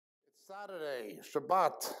Saturday,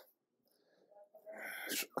 Shabbat.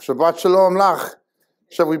 Shabbat Shalom Lach.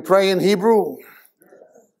 Shall we pray in Hebrew?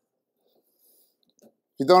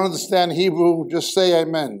 If you don't understand Hebrew, just say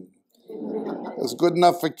amen. It's good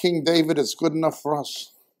enough for King David, it's good enough for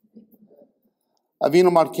us.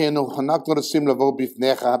 Avinu Malkeinu, אנחנו רוצים לבוא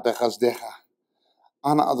בפניך בחסדך.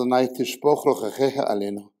 אנא אדוני תשפוך רוחך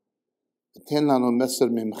עלינו. ותן לנו מסר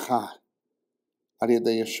ממך על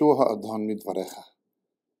ידי ישוע האדון מדבריך.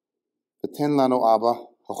 ותן לנו אבא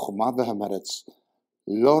החוכמה והמרץ,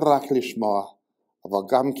 לא רק לשמוע, אבל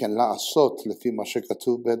גם כן לעשות לפי מה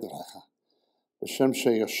שכתוב בדבריך. בשם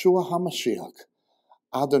שישוע המשיח,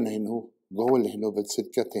 אדוננו, גואלנו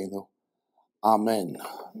וצדקתנו. Amen.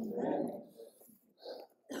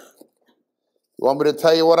 You want me to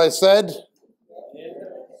tell you what I said?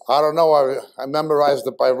 I don't know. I memorized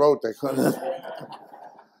it by rote. I couldn't.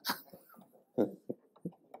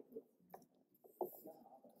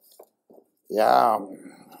 Yeah.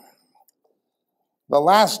 The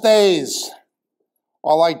last days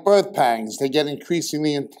are like birth pangs. They get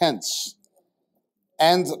increasingly intense.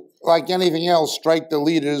 And like anything else, strike the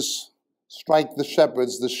leaders, strike the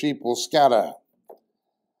shepherds, the sheep will scatter.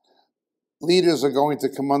 Leaders are going to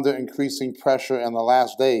come under increasing pressure in the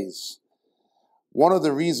last days. One of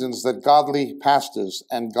the reasons that godly pastors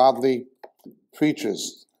and godly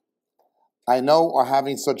preachers I know are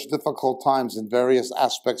having such difficult times in various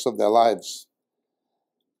aspects of their lives.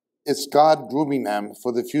 It's God grooming them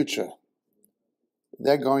for the future.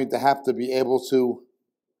 They're going to have to be able to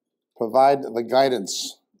provide the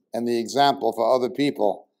guidance and the example for other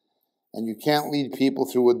people. And you can't lead people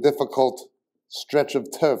through a difficult stretch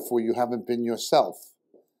of turf where you haven't been yourself.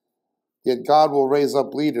 Yet God will raise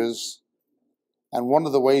up leaders, and one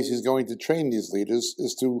of the ways He's going to train these leaders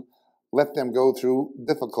is to let them go through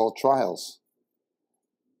difficult trials.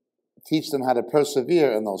 Teach them how to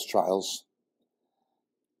persevere in those trials.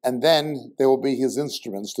 And then they will be His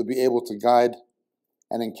instruments to be able to guide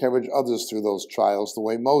and encourage others through those trials the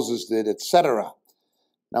way Moses did, etc.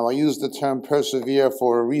 Now, I use the term persevere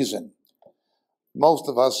for a reason. Most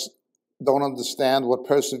of us don't understand what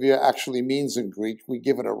persevere actually means in Greek. We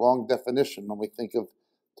give it a wrong definition when we think of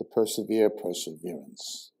to persevere,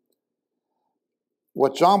 perseverance.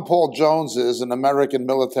 What John Paul Jones is in American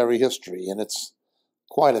military history, and it's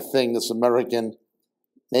quite a thing. This American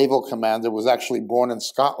naval commander was actually born in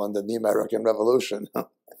Scotland in the American Revolution.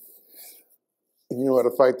 He knew how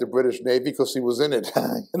to fight the British Navy because he was in it,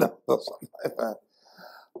 something like that.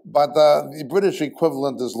 But the British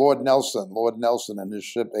equivalent is Lord Nelson and his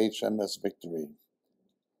ship HMS Victory.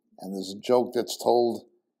 And there's a joke that's told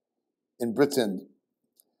in Britain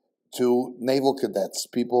to naval cadets,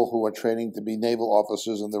 people who are training to be naval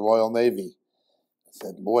officers in the Royal Navy. It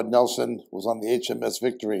said Lord Nelson was on the HMS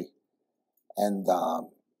Victory, and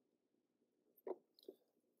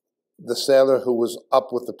the sailor who was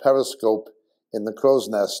up with the periscope in the crow's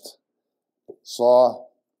nest saw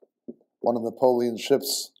one of Napoleon's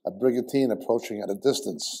ships, a brigantine, approaching at a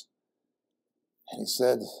distance. And he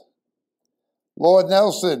said, Lord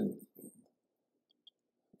Nelson,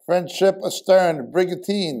 French ship astern,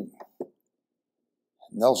 brigantine.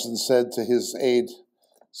 Nelson said to his aide,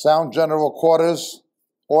 sound general quarters,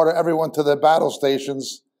 order everyone to their battle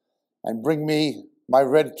stations, and bring me my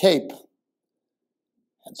red cape.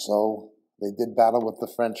 And so they did battle with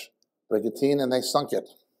the French brigantine, and they sunk it.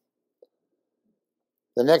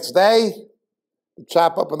 The next day, the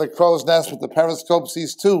chap up in the crow's nest with the periscope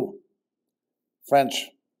sees two French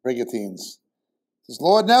brigantines. He says,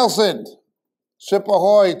 Lord Nelson, ship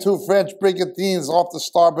ahoy, two French brigantines off the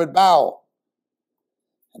starboard bow.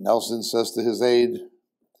 And Nelson says to his aide,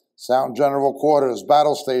 sound general quarters,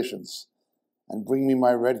 battle stations, and bring me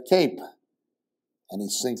my red cape. And he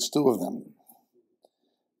sinks two of them.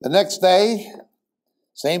 The next day,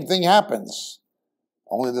 same thing happens.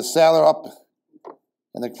 Only the sailor up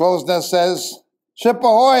in the crow's nest says, ship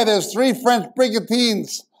ahoy, there's three French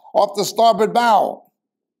brigantines off the starboard bow.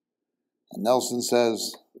 And Nelson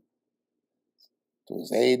says to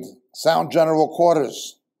his aide, sound general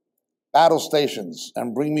quarters, battle stations,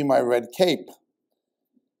 and bring me my red cape.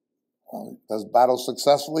 Well, he does battle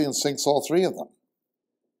successfully and sinks all three of them.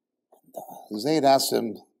 His aide asks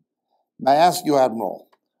him, may I ask you, Admiral,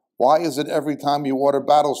 why is it every time you order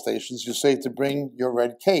battle stations you say to bring your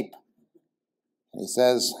red cape? And he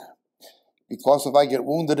says, because if I get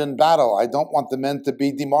wounded in battle, I don't want the men to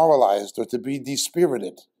be demoralized or to be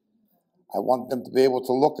dispirited. I want them to be able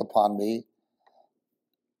to look upon me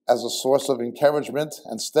as a source of encouragement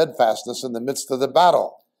and steadfastness in the midst of the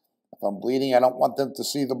battle. If I'm bleeding, I don't want them to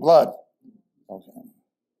see the blood. Okay.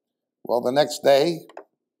 Well, the next day,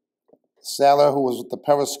 sailor who was with the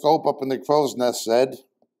periscope up in the crow's nest said,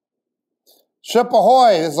 "Ship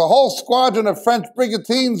ahoy, there's a whole squadron of French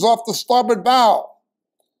brigantines off the starboard bow."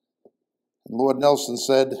 And Lord Nelson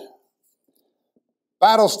said,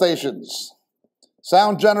 "Battle stations,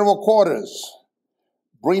 sound general quarters,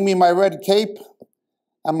 bring me my red cape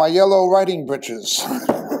and my yellow riding breeches."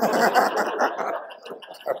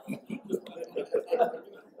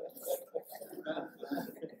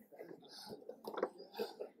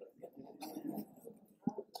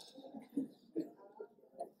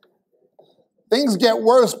 Things get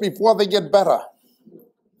worse before they get better.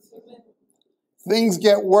 Things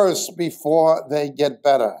get worse before they get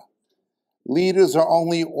better. Leaders are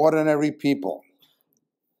only ordinary people.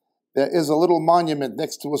 There is a little monument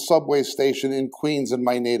next to a subway station in Queens in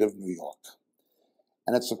my native New York.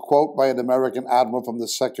 And it's a quote by an American admiral from the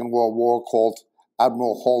Second World War called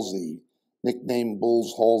Admiral Halsey, nicknamed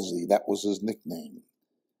Bulls Halsey. That was his nickname.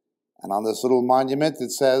 And on this little monument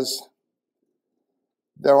it says,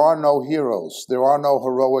 "There are no heroes. There are no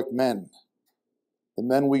heroic men. The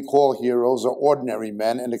men we call heroes are ordinary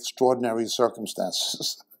men in extraordinary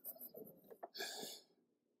circumstances."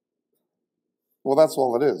 Well, that's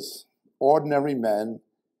all it is. Ordinary men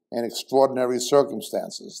in extraordinary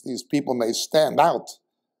circumstances. These people may stand out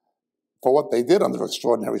for what they did under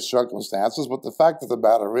extraordinary circumstances, but the fact of the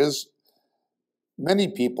matter is, many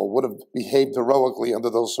people would have behaved heroically under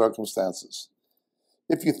those circumstances.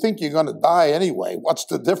 If you think you're going to die anyway, what's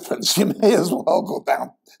the difference? You may as well go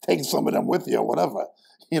down, take some of them with you or whatever.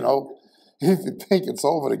 You know, if you think it's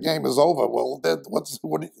over, the game is over, well, then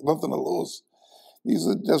nothing to lose. These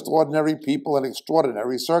are just ordinary people in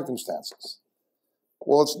extraordinary circumstances.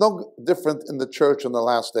 Well, it's no different in the church in the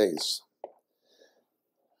last days.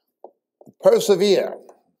 Persevere.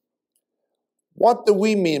 What do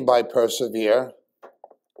we mean by persevere?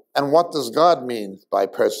 And what does God mean by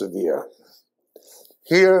persevere?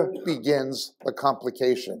 Here begins the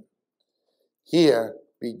complication. Here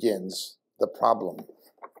begins the problem.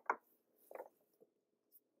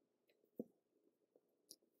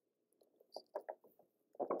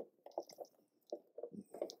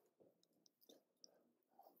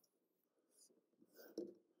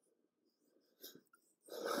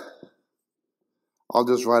 I'll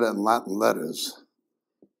just write it in Latin letters.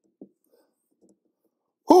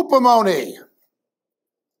 Hupomone.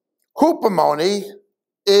 Hupomone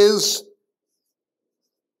is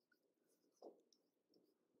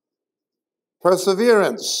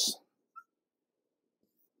perseverance.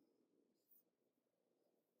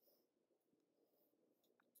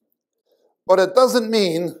 But it doesn't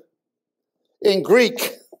mean in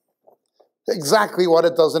Greek exactly what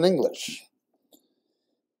it does in English.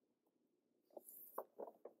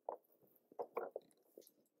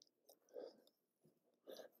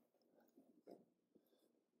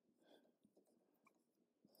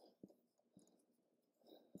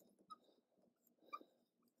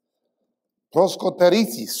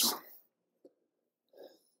 Proskoteritis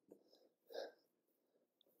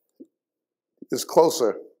is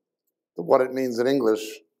closer to what it means in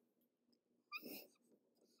English.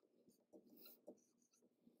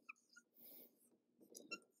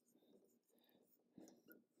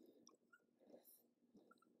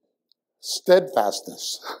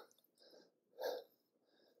 Steadfastness.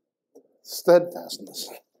 Steadfastness.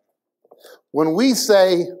 When we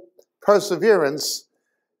say perseverance,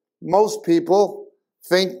 most people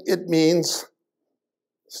think it means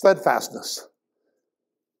steadfastness,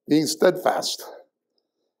 being steadfast.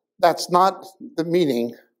 That's not the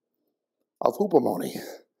meaning of hupomone.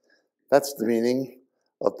 That's the meaning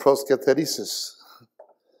of prosketeresis.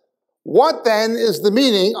 What then is the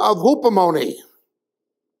meaning of hupomone?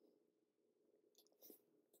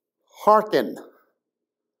 Hearken.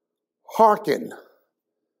 Hearken.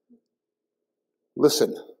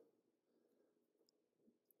 Listen.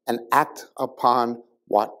 And act upon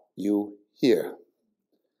what you hear.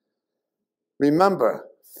 Remember,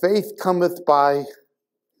 faith cometh by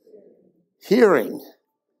hearing,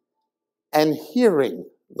 and hearing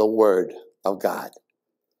the word of God.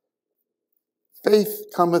 Faith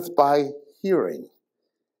cometh by hearing,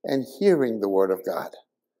 and hearing the word of God.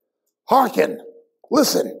 Hearken,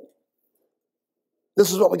 listen.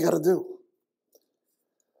 This is what we got to do.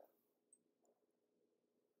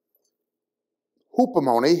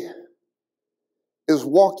 Hupomone is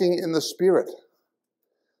walking in the Spirit,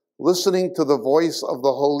 listening to the voice of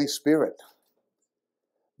the Holy Spirit.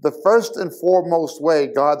 The first and foremost way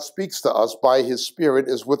God speaks to us by His Spirit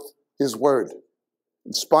is with His Word,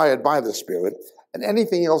 inspired by the Spirit, and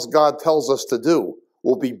anything else God tells us to do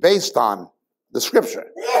will be based on the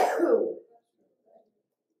Scripture.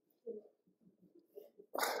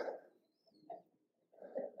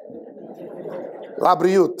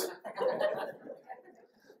 Labriut.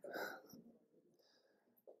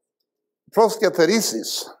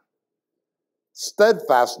 Prosketeresis.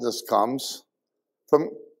 Steadfastness comes from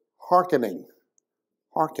hearkening.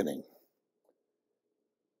 Hearkening.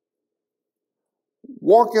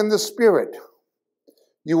 Walk in the Spirit.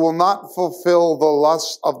 You will not fulfill the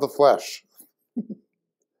lusts of the flesh.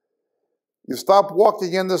 You stop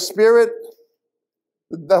walking in the Spirit,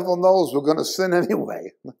 the devil knows we're going to sin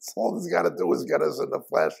anyway. That's all he's got to do is get us in the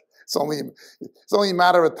flesh. It's only a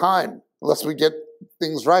matter of time unless we get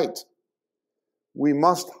things right. We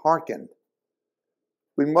must hearken.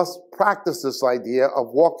 We must practice this idea of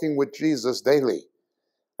walking with Jesus daily.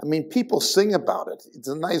 I mean, people sing about it. It's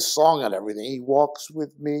a nice song and everything. He walks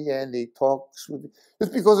with me and he talks with me.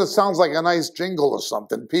 Just because it sounds like a nice jingle or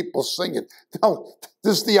something, people sing it. No,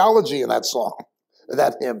 there's theology in that song,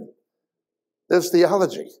 that hymn. There's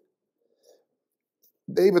theology.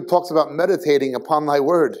 David talks about meditating upon thy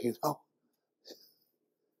word, you know.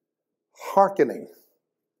 Hearkening.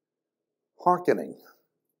 Hearkening.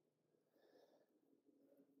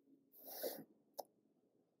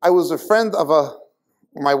 I was a friend of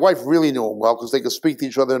my wife really knew him well because they could speak to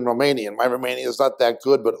each other in Romanian. My Romanian is not that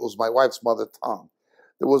good, but it was my wife's mother tongue.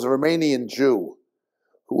 There was a Romanian Jew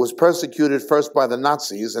who was persecuted first by the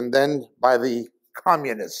Nazis and then by the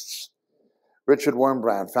communists. Richard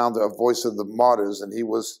Wurmbrand, founder of Voice of the Martyrs, and he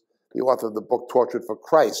was the author of the book Tortured for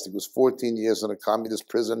Christ. He was 14 years in a communist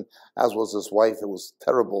prison, as was his wife. It was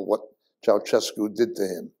terrible what Ceausescu did to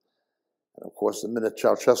him. And of course, the minute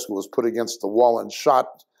Ceausescu was put against the wall and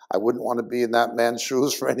shot, I wouldn't want to be in that man's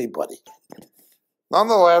shoes for anybody.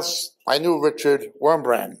 Nonetheless, I knew Richard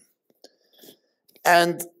Wurmbrand.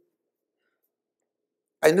 And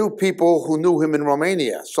I knew people who knew him in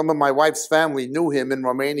Romania. Some of my wife's family knew him in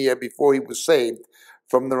Romania before he was saved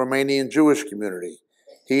from the Romanian Jewish community.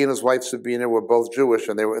 He and his wife Sabina were both Jewish,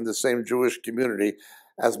 and they were in the same Jewish community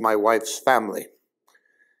as my wife's family.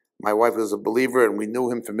 My wife was a believer, and we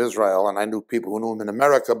knew him from Israel, and I knew people who knew him in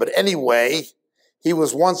America. But anyway, he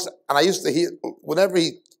was once, and I used to hear, whenever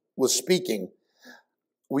he was speaking,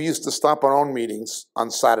 we used to stop our own meetings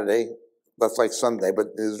on Saturday. That's like Sunday, but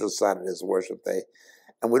Israel Saturday is a worship day.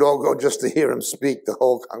 And we'd all go just to hear him speak. The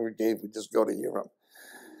whole congregation would just go to hear him.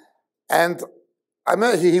 And I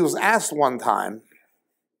remember he was asked one time,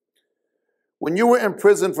 when you were in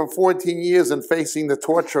prison for 14 years and facing the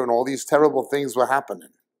torture and all these terrible things were happening,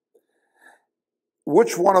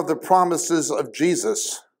 which one of the promises of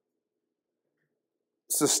Jesus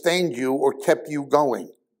sustained you or kept you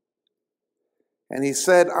going? And he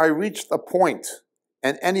said, I reached a point,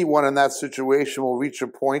 and anyone in that situation will reach a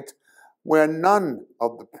point where none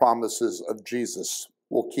of the promises of Jesus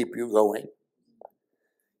will keep you going.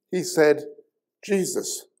 He said,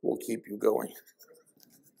 Jesus will keep you going.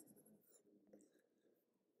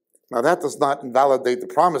 Now that does not invalidate the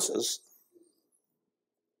promises.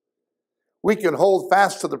 We can hold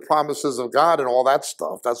fast to the promises of God and all that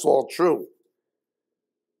stuff. That's all true.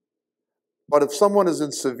 But if someone is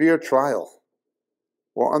in severe trial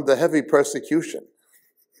or under heavy persecution,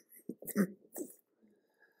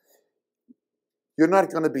 you're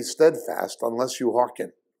not going to be steadfast unless you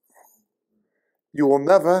hearken. You will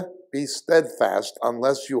never be steadfast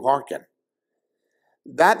unless you hearken.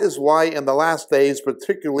 That is why in the last days,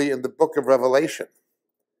 particularly in the book of Revelation,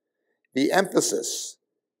 the emphasis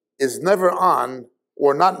is never on,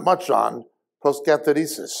 or not much on,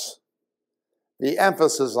 prosketeresis. The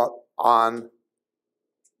emphasis on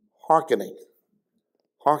hearkening.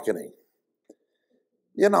 Hearkening.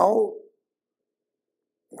 You know,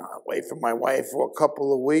 away from my wife for a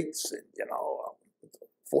couple of weeks, and, you know,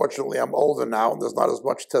 fortunately I'm older now and there's not as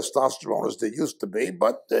much testosterone as there used to be,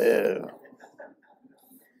 but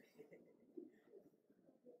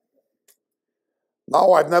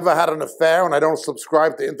no, I've never had an affair and I don't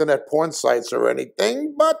subscribe to internet porn sites or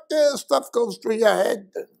anything, but stuff goes through your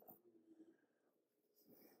head.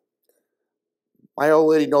 My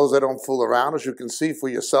old lady knows I don't fool around. As you can see for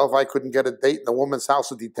yourself, I couldn't get a date in a woman's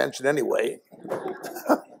house of detention anyway.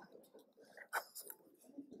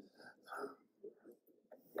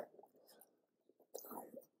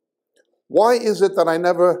 Why is it that I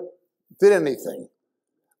never did anything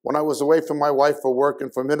when I was away from my wife for work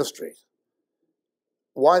and for ministry?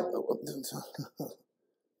 Why?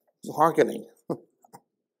 Hearkening.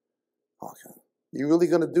 You really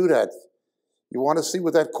going to do that? You want to see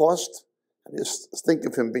what that cost? I just think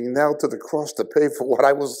of him being nailed to the cross to pay for what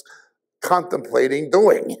I was contemplating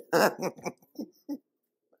doing.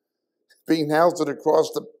 Being nailed to the cross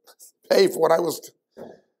to pay for what I was, you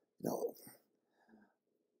know.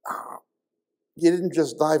 You didn't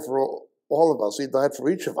just die for all of us. He died for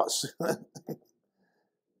each of us. You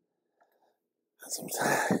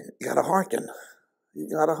got to hearken. You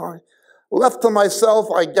got to hearken. Left to myself,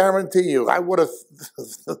 I guarantee you, I would have,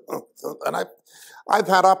 and I've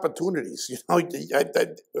had opportunities, you know,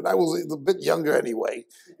 when I was a bit younger anyway.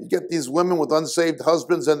 You get these women with unsaved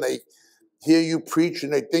husbands and they hear you preach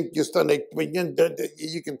and they think you're still,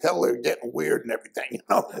 you can tell they're getting weird and everything, you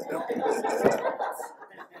know.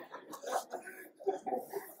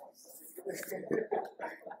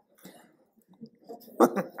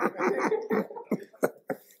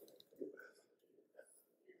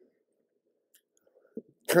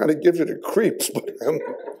 Kind of gives you the creeps,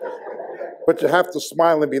 but you have to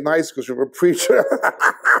smile and be nice because you're a preacher.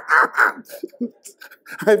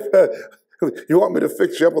 You want me to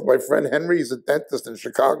fix you up with my friend Henry? He's a dentist in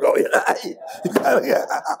Chicago.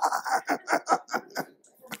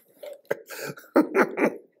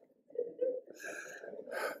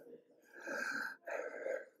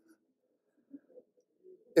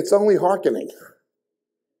 It's only hearkening.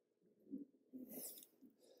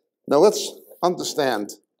 Now let's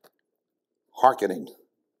understand hearkening.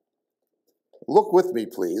 Look with me,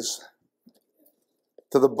 please,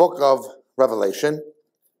 to the book of Revelation.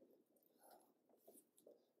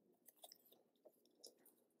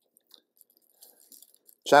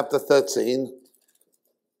 Chapter 13.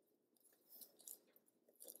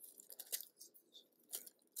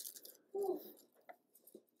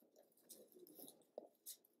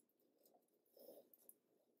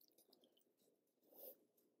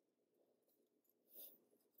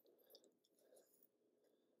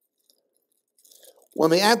 When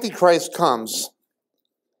the Antichrist comes,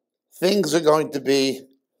 things are going to be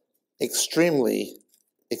extremely,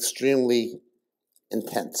 extremely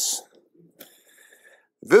intense.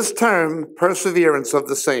 This term, perseverance of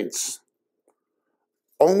the saints,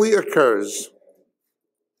 only occurs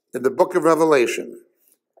in the book of Revelation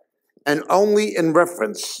and only in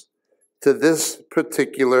reference to this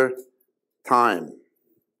particular time.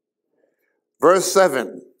 Verse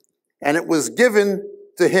 7, and it was given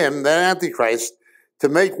to him, the Antichrist, to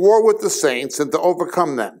make war with the saints and to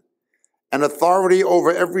overcome them. And authority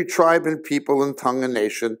over every tribe and people and tongue and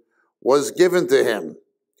nation was given to him.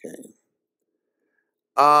 Okay.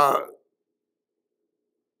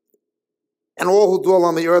 And all who dwell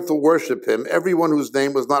on the earth will worship him, everyone whose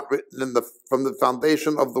name was not written from the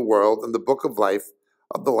foundation of the world in the book of life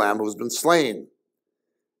of the Lamb who has been slain.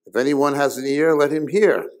 If anyone has an ear, let him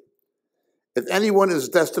hear. If anyone is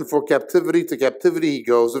destined for captivity, to captivity he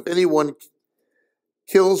goes. If anyone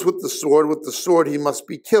kills with the sword he must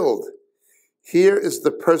be killed. Here is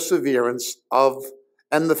the perseverance of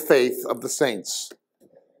and the faith of the saints.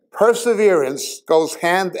 Perseverance goes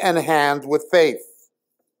hand in hand with faith.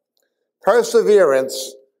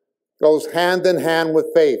 Perseverance goes hand in hand with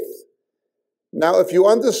faith. Now, if you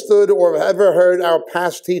understood or have ever heard our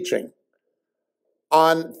past teaching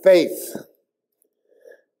on faith,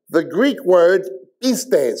 the Greek word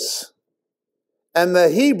pistes and the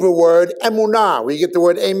Hebrew word emunah, where you get the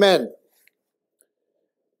word amen.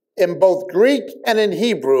 In both Greek and in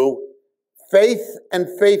Hebrew, faith and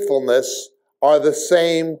faithfulness are the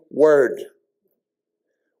same word.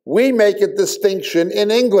 We make a distinction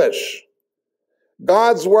in English.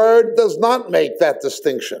 God's word does not make that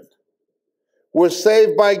distinction. We're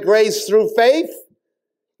saved by grace through faith.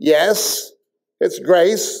 Yes, it's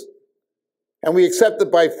grace. And we accept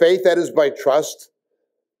it by faith, that is by trust.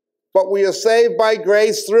 But we are saved by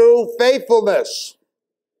grace through faithfulness.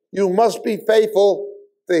 You must be faithful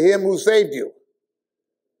to him who saved you,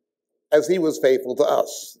 as he was faithful to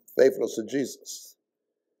us, faithfulness to Jesus.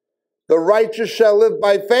 The righteous shall live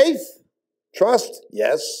by faith. Trust,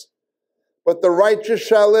 yes. But the righteous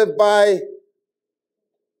shall live by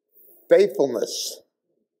faithfulness.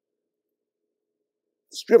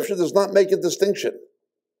 Scripture does not make a distinction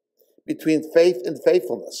between faith and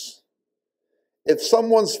faithfulness. If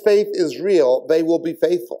someone's faith is real, they will be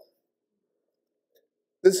faithful.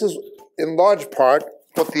 This is, in large part,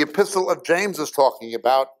 what the Epistle of James is talking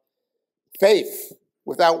about. Faith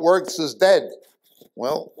without works is dead.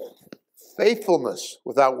 Well, faithfulness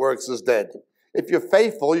without works is dead. If you're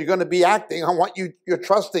faithful, you're going to be acting on what you're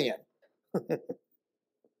trusting in.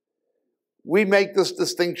 We make this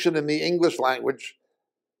distinction in the English language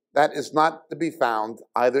that is not to be found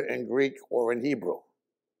either in Greek or in Hebrew.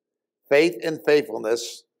 Faith and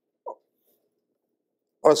faithfulness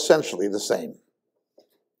are essentially the same.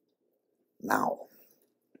 Now,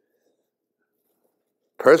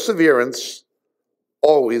 perseverance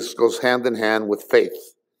always goes hand in hand with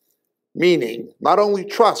faith, meaning not only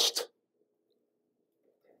trust,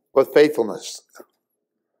 but faithfulness.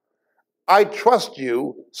 I trust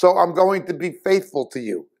you, so I'm going to be faithful to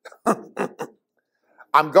you.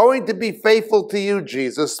 I'm going to be faithful to you,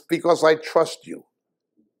 Jesus, because I trust you.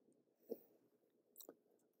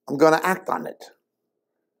 I'm going to act on it.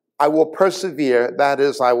 I will persevere, that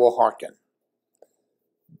is, I will hearken.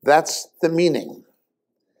 That's the meaning.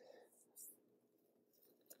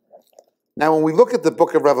 Now, when we look at the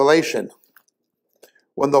book of Revelation,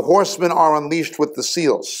 when the horsemen are unleashed with the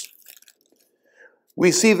seals,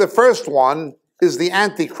 we see the first one is the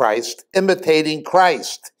Antichrist imitating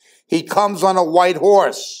Christ. He comes on a white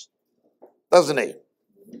horse, doesn't he?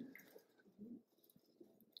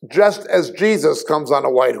 Just as Jesus comes on a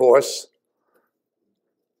white horse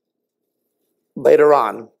later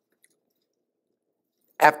on,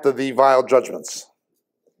 after the vile judgments.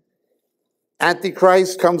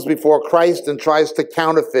 Antichrist comes before Christ and tries to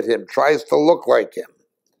counterfeit him, tries to look like him.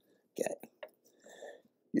 Okay.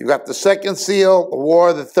 You've got the second seal, the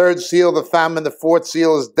war, the third seal, the famine, the fourth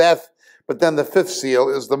seal is death, but then the fifth seal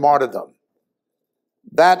is the martyrdom.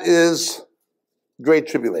 That is great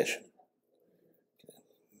tribulation.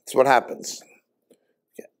 That's what happens.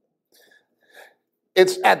 Okay.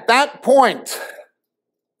 It's at that point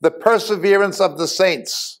the perseverance of the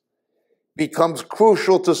saints becomes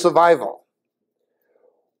crucial to survival.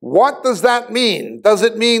 What does that mean? Does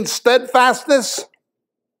it mean steadfastness?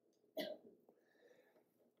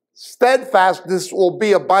 Steadfastness will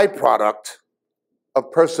be a byproduct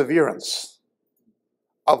of perseverance,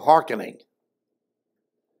 of hearkening.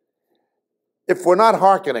 If we're not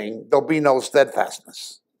hearkening, there'll be no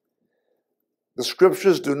steadfastness. The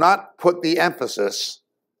scriptures do not put the emphasis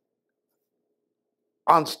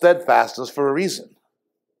on steadfastness for a reason.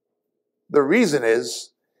 The reason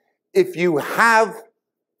is, if you have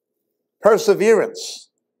perseverance,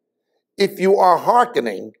 if you are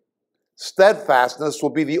hearkening, steadfastness will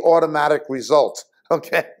be the automatic result.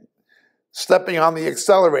 Okay? Stepping on the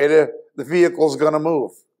accelerator, the vehicle's going to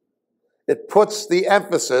move. It puts the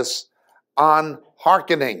emphasis on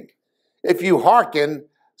hearkening. If you hearken,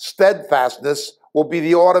 steadfastness will be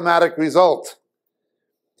the automatic result.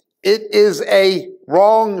 It is a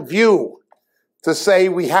wrong view to say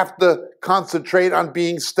we have to concentrate on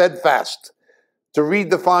being steadfast, to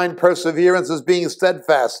redefine perseverance as being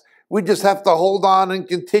steadfast. We just have to hold on and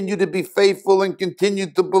continue to be faithful and continue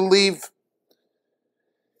to believe.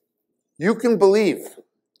 You can believe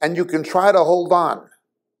and you can try to hold on,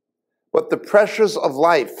 but the pressures of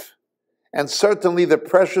life, and certainly the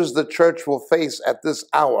pressures the church will face at this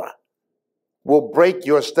hour, will break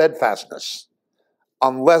your steadfastness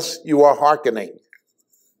unless you are hearkening.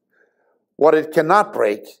 What it cannot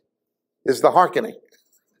break is the hearkening.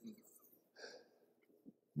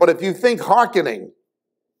 But if you think hearkening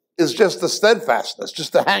is just the steadfastness,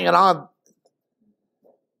 just the hanging on,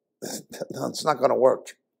 no, it's not going to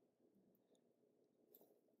work.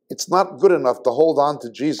 It's not good enough to hold on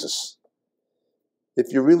to Jesus.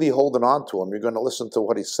 If you're really holding on to him, you're going to listen to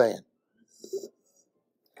what he's saying.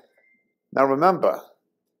 Now remember,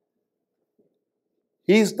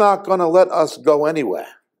 he's not going to let us go anywhere.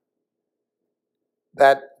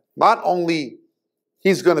 That not only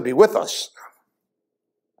he's going to be with us,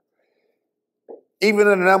 even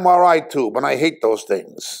in an MRI tube, and I hate those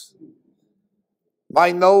things.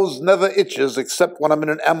 My nose never itches except when I'm in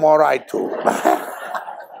an MRI tube.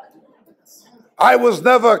 I was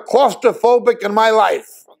never claustrophobic in my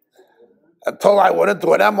life until I went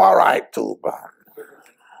into an MRI tube.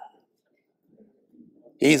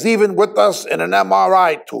 He's even with us in an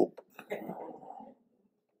MRI tube.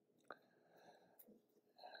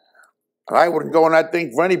 I wouldn't go in that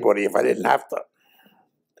thing for anybody if I didn't have to.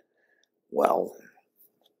 Well,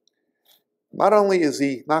 not only is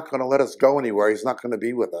he not going to let us go anywhere, he's not going to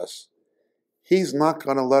be with us. He's not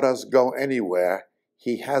going to let us go anywhere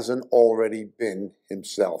he hasn't already been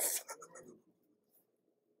himself.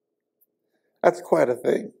 That's quite a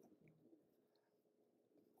thing.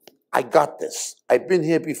 I got this. I've been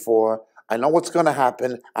here before. I know what's going to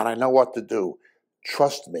happen, and I know what to do.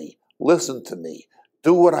 Trust me. Listen to me.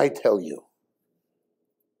 Do what I tell you.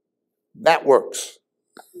 That works.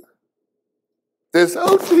 This,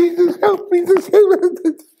 oh, Jesus, help me.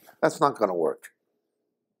 That's not going to work.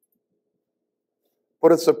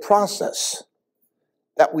 But it's a process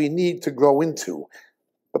that we need to grow into.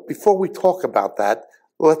 But before we talk about that,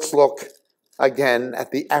 let's look again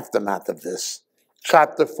at the aftermath of this.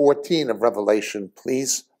 Chapter 14 of Revelation,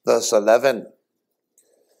 please, verse 11.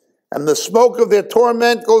 And the smoke of their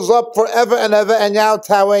torment goes up forever and ever, and now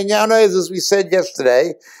Tawe Nyana, as we said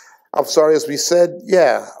yesterday. I'm sorry, as we said,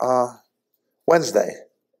 Wednesday.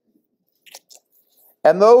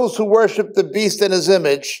 And those who worship the beast and his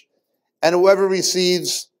image, and whoever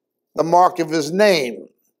receives the mark of his name.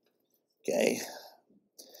 Okay.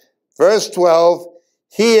 Verse 12,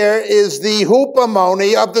 here is the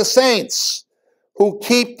hupomone of the saints who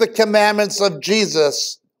keep the commandments of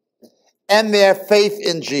Jesus and their faith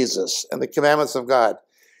in Jesus and the commandments of God.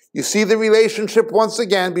 You see the relationship once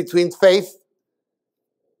again between faith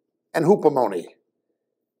and hupomone,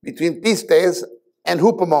 between pistes and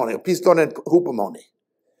hupomone, piston and hupomone.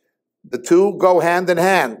 The two go hand in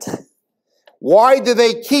hand. Why do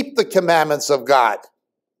they keep the commandments of God?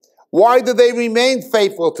 Why do they remain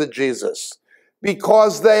faithful to Jesus?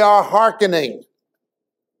 Because they are hearkening.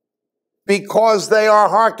 Because they are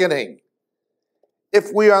hearkening.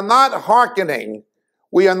 If we are not hearkening,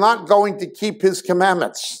 we are not going to keep his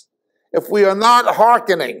commandments. If we are not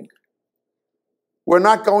hearkening, we're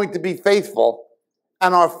not going to be faithful,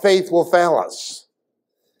 and our faith will fail us.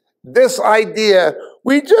 This idea,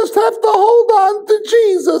 we just have to hold on to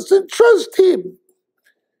Jesus and trust him.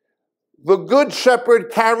 The good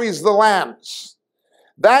shepherd carries the lambs.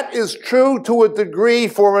 That is true to a degree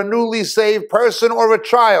for a newly saved person or a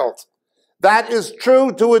child. That is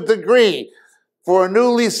true to a degree for a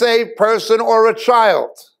newly saved person or a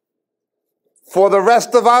child. For the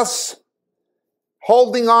rest of us,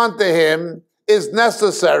 holding on to him is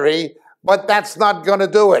necessary, but that's not going to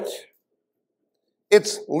do it.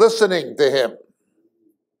 It's listening to him.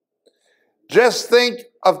 Just think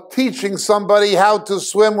of teaching somebody how to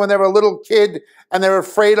swim when they're a little kid and they're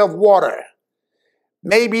afraid of water.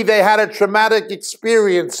 Maybe they had a traumatic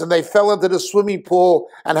experience and they fell into the swimming pool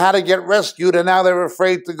and had to get rescued, and now they're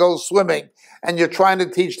afraid to go swimming. And you're trying to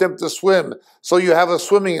teach them to swim, so you have a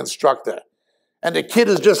swimming instructor. And the kid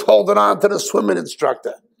is just holding on to the swimming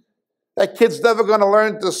instructor. That kid's never going to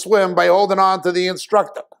learn to swim by holding on to the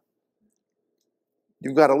instructor.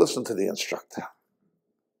 You've got to listen to the instructor.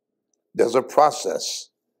 There's a process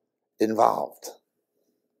involved.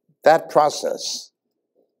 That process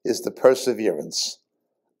is the perseverance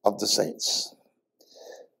of the saints.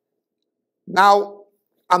 Now,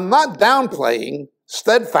 I'm not downplaying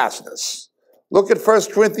steadfastness. Look at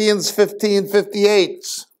 1 Corinthians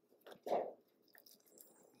 15:58.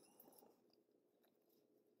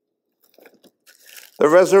 The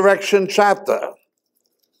resurrection chapter.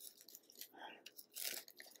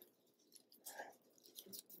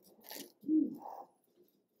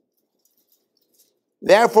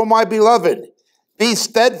 Therefore, my beloved, be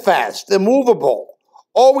steadfast, immovable,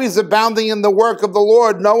 always abounding in the work of the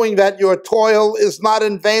Lord, knowing that your toil is not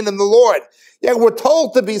in vain in the Lord. Yeah, we're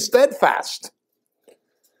told to be steadfast.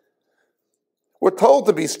 We're told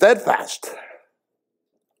to be steadfast.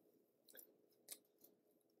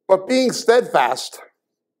 But being steadfast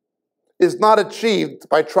is not achieved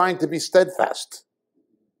by trying to be steadfast.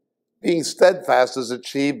 Being steadfast is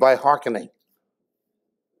achieved by hearkening,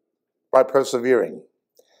 by persevering.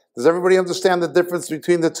 Does everybody understand the difference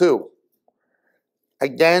between the two?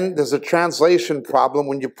 Again, there's a translation problem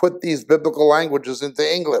when you put these biblical languages into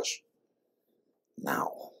English.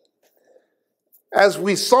 Now, as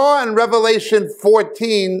we saw in Revelation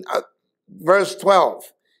 14, verse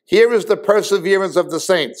 12, here is the perseverance of the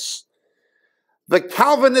saints. The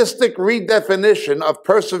Calvinistic redefinition of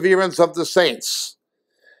perseverance of the saints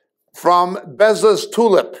from Beza's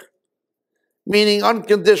tulip, meaning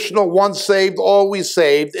unconditional, once saved, always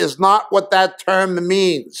saved, is not what that term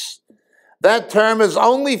means. That term is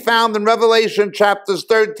only found in Revelation chapters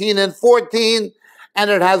 13 and 14, and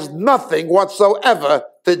it has nothing whatsoever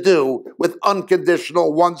to do with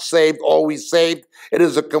unconditional, once saved, always saved. It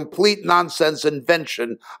is a complete nonsense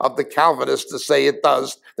invention of the Calvinists to say it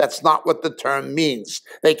does. That's not what the term means.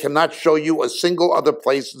 They cannot show you a single other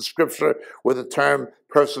place in Scripture where the term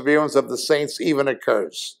perseverance of the saints even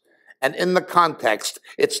occurs. And in the context,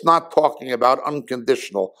 it's not talking about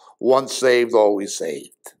unconditional, once saved, always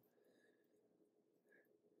saved.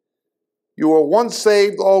 You are once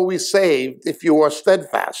saved, always saved if you are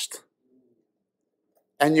steadfast.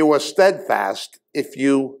 And you are steadfast if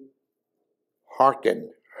you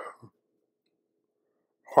hearken.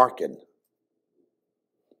 Hearken.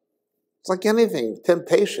 It's like anything,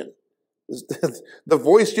 temptation. The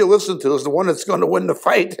voice you listen to is the one that's going to win the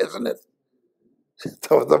fight, isn't it?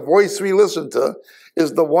 The voice we listen to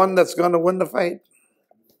is the one that's going to win the fight.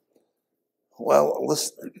 Well,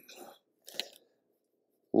 listen.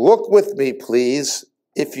 Look with me, please,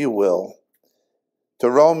 if you will,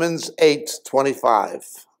 to Romans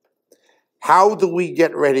 8:25. How do we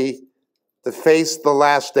get ready to face the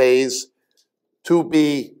last days, to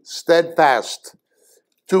be steadfast,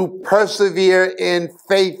 to persevere in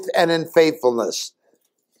faith and in faithfulness?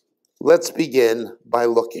 Let's begin by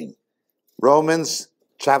looking. Romans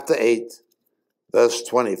chapter 8, verse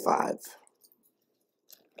 25.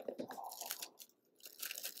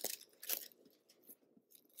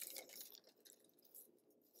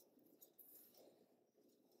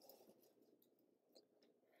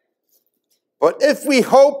 But if we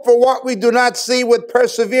hope for what we do not see with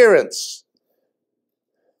perseverance,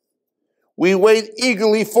 we wait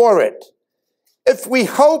eagerly for it. If we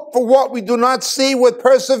hope for what we do not see with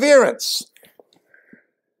perseverance,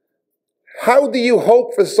 how do you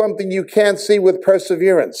hope for something you can't see with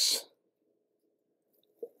perseverance?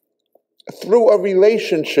 Through a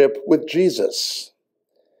relationship with Jesus.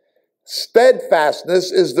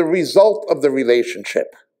 Steadfastness is the result of the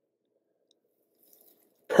relationship.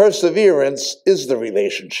 Perseverance is the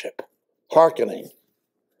relationship. Hearkening.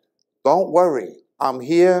 Don't worry. I'm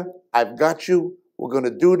here. I've got you. We're going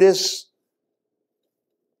to do this.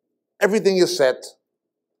 Everything is set.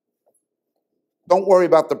 Don't worry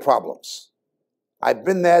about the problems. I've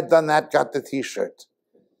been there, done that, got the t-shirt.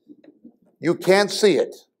 You can't see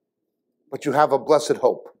it, but you have a blessed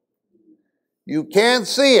hope. You can't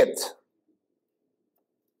see it,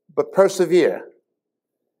 but persevere.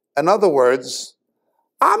 In other words,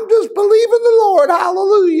 I'm just believing the Lord,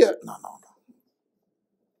 hallelujah. No.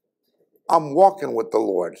 I'm walking with the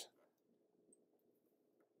Lord.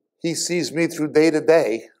 He sees me through day to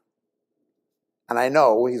day, and I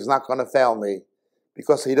know He's not going to fail me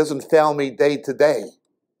because He doesn't fail me day to day.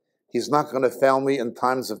 He's not going to fail me in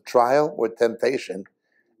times of trial or temptation,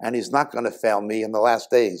 and He's not going to fail me in the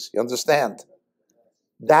last days. You understand?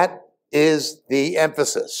 That is the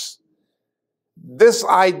emphasis. This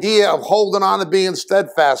idea of holding on to being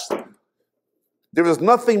steadfast, there is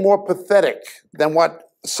nothing more pathetic than what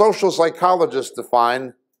social psychologists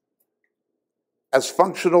define as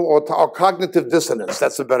functional or cognitive dissonance.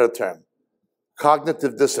 That's a better term.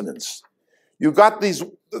 Cognitive dissonance. You got these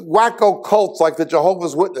wacko cults like the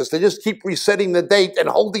Jehovah's Witness. They just keep resetting the date and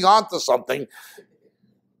holding on to something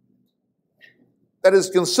that is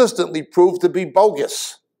consistently proved to be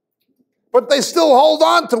bogus. But they still hold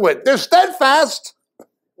on to it. They're steadfast.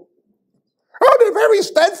 Oh, they're very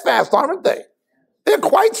steadfast, aren't they? They're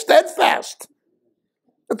quite steadfast.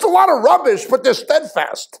 It's a lot of rubbish, but they're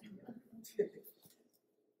steadfast.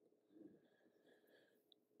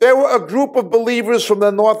 There were a group of believers from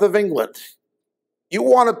the north of England. You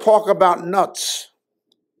want to talk about nuts.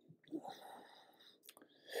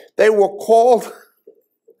 They were called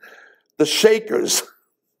the Shakers.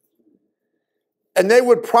 And they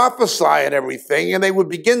would prophesy and everything, and they would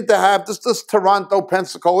begin to have this Toronto,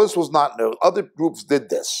 Pensacola, this was not new. Other groups did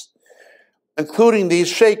this, including these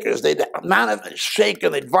Shakers. They'd shake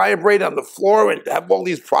and they'd vibrate on the floor and have all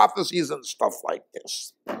these prophecies and stuff like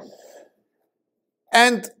this.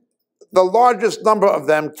 And the largest number of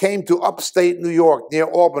them came to upstate New York, near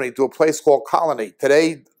Albany, to a place called Colony.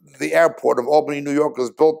 Today, the airport of Albany, New York,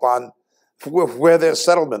 was built on where their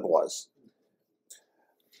settlement was.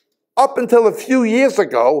 Up until a few years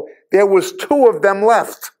ago, there was 2 of them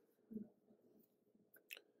left,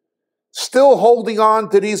 still holding on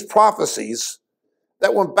to these prophecies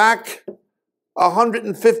that went back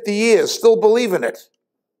 150 years, still believing it.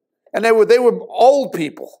 And they were old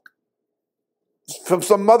people. From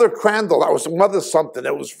some Mother Crandall, that was Mother something,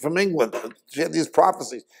 that was from England. She had these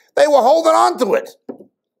prophecies. They were holding on to it.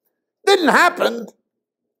 Didn't happen.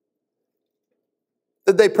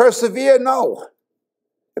 Did they persevere? No.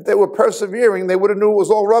 If they were persevering, they would have knew it was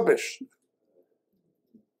all rubbish.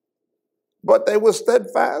 But they were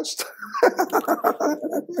steadfast.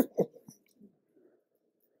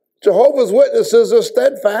 Jehovah's Witnesses are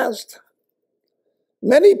steadfast.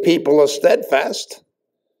 Many people are steadfast.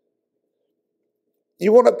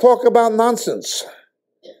 You want to talk about nonsense?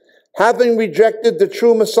 Having rejected the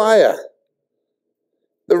true Messiah,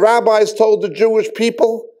 the rabbis told the Jewish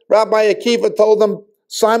people, Rabbi Akiva told them,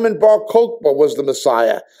 Simon Bar Kokhba was the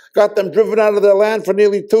Messiah. Got them driven out of their land for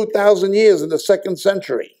nearly 2,000 years in the 2nd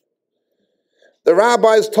century. The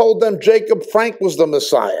rabbis told them Jacob Frank was the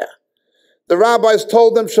Messiah. The rabbis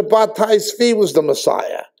told them Shabbat Tzvi was the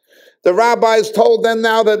Messiah. The rabbis told them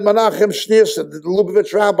now that Menachem Schneerson, the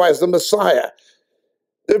Lubavitch rabbi, is the Messiah.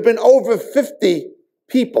 There have been over 50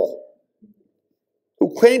 people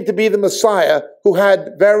who claimed to be the Messiah who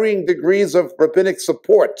had varying degrees of rabbinic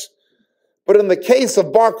support. But in the case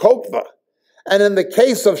of Bar Kokhba, and in the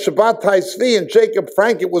case of Shabbat Tzvi and Jacob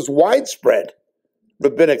Frank, it was widespread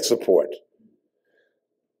rabbinic support.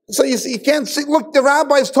 So you see, you can't see, look, the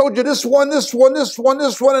rabbis told you this one,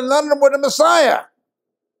 and none of them were the Messiah.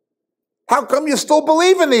 How come you still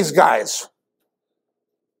believe in these guys?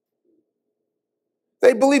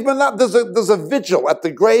 They believe there's a vigil at the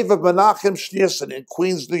grave of Menachem Schneerson in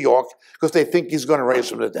Queens, New York, because they think he's going to raise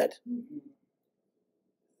from the dead.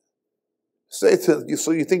 So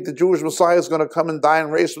you think the Jewish Messiah is going to come and die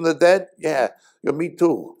and raise from the dead? Yeah, me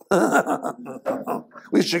too. At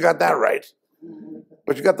least you got that right.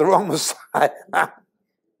 But you got the wrong Messiah.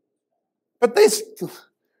 But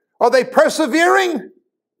are they persevering?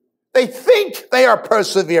 They think they are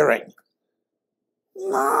persevering.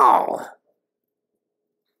 No.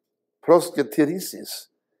 Proskyteresis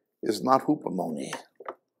is not hupomone.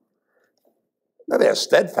 Now they're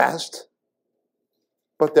steadfast,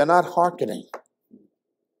 but they're not hearkening.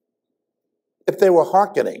 If they were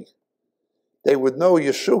hearkening, they would know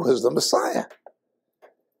Yeshua is the Messiah.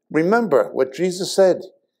 Remember what Jesus said,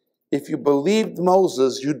 if you believed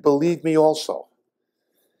Moses, you'd believe me also.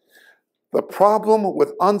 The problem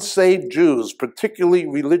with unsaved Jews, particularly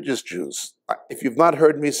religious Jews, if you've not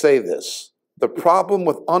heard me say this, the problem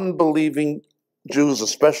with unbelieving Jews,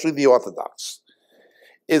 especially the Orthodox,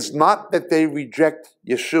 is not that they reject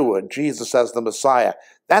Yeshua, Jesus as the Messiah.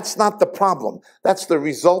 That's not the problem. That's the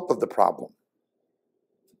result of the problem.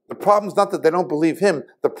 The problem is not that they don't believe him.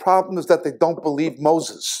 The problem is that they don't believe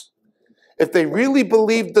Moses. If they really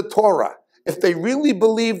believed the Torah, if they really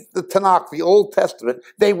believed the Tanakh, the Old Testament,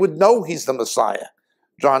 they would know he's the Messiah.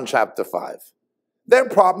 John chapter 5. Their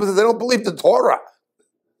problem is that they don't believe the Torah.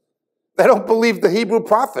 They don't believe the Hebrew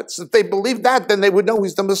prophets. If they believed that, then they would know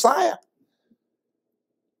he's the Messiah.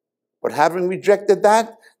 But having rejected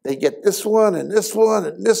that, they get this one and this one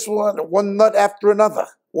and this one, and one nut after another.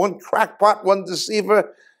 One crackpot, one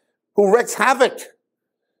deceiver who wreaks havoc.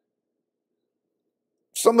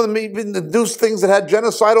 Some of them even deduced things that had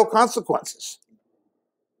genocidal consequences.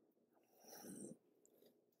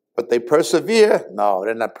 But they persevere. No,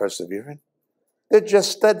 they're not persevering. They're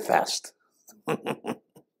just steadfast.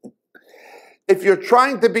 If you're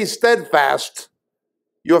trying to be steadfast,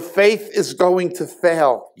 your faith is going to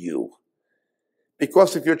fail you.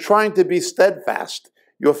 Because if you're trying to be steadfast,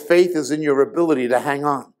 your faith is in your ability to hang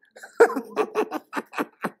on.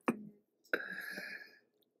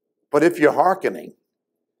 But if you're hearkening,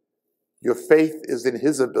 your faith is in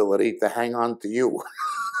his ability to hang on to you.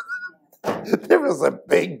 There is a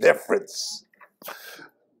big difference.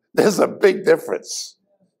 There's a big difference.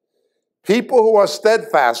 People who are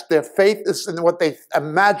steadfast, their faith is in what they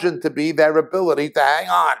imagine to be their ability to hang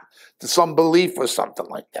on to some belief or something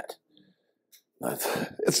like that.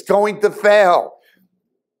 It's going to fail.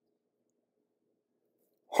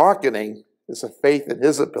 Hearkening is a faith in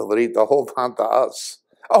his ability to hold on to us.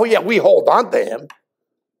 Oh yeah, we hold on to him.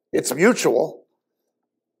 It's mutual.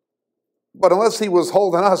 But unless he was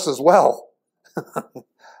holding us as well,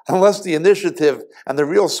 unless the initiative and the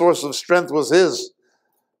real source of strength was his,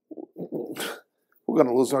 we're going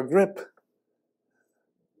to lose our grip.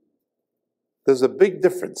 There's a big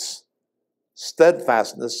difference.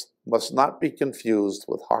 Steadfastness must not be confused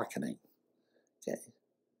with hearkening. Okay?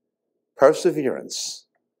 Perseverance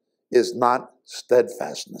is not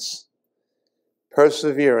steadfastness.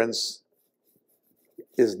 Perseverance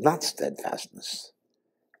is not steadfastness.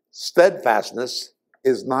 Steadfastness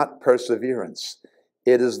is not perseverance.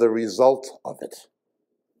 It is the result of it,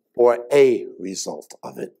 or a result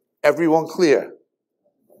of it. Everyone clear?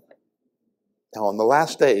 Now, in the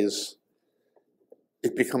last days,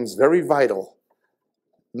 it becomes very vital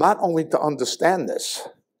not only to understand this,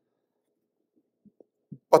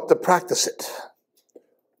 but to practice it.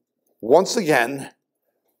 Once again,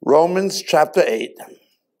 Romans chapter 8,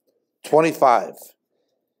 25.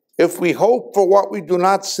 If we hope for what we do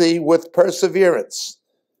not see with perseverance,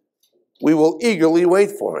 we will eagerly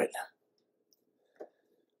wait for it.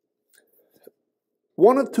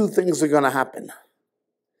 One of two things are going to happen.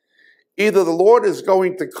 Either the Lord is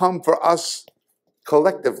going to come for us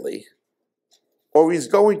collectively, or he's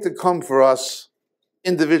going to come for us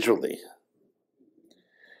individually.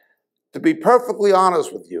 To be perfectly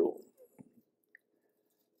honest with you,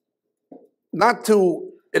 not to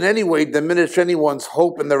in any way diminish anyone's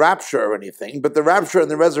hope in the rapture or anything, but the rapture and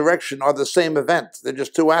the resurrection are the same event. They're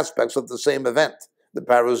just two aspects of the same event, the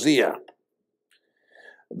parousia.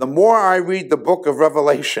 The more I read the book of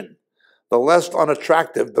Revelation, the less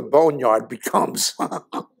unattractive the boneyard becomes.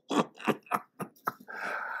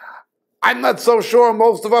 I'm not so sure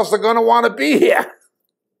most of us are going to want to be here.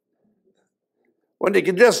 When they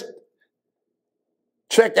can just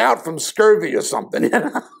check out from scurvy or something, you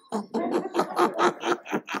know?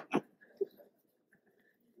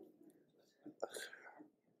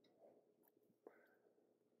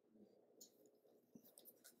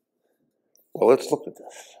 Well, let's look at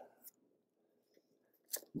this.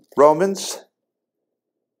 Romans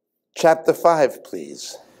chapter 5,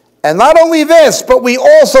 please. And not only this, but we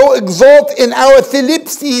also exult in our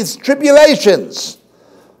thlipsis, tribulations,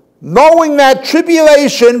 knowing that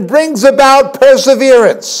tribulation brings about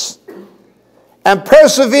perseverance. And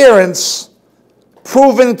perseverance,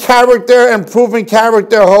 proven character, and proven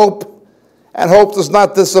character, hope. And hope does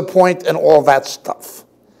not disappoint, and all that stuff.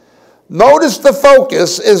 Notice the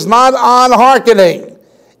focus is not on hearkening.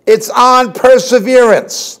 It's on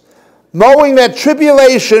perseverance. Knowing that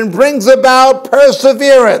tribulation brings about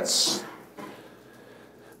perseverance.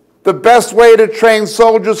 The best way to train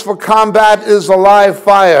soldiers for combat is a live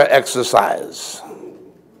fire exercise.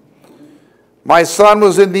 My son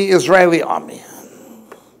was in the Israeli army.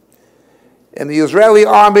 In the Israeli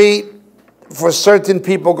army, for certain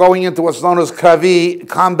people going into what's known as Kavi,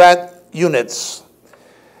 combat units,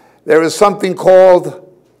 there is something called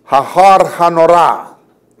Har Hanorah,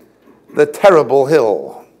 the terrible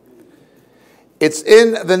hill. It's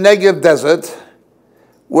in the Negev desert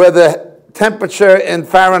where the temperature in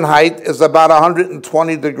Fahrenheit is about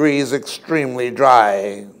 120 degrees, extremely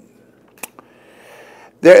dry.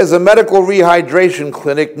 There is a medical rehydration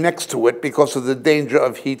clinic next to it because of the danger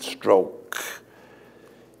of heat stroke.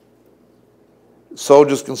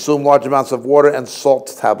 Soldiers consume large amounts of water and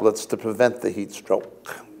salt tablets to prevent the heat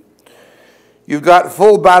stroke. You've got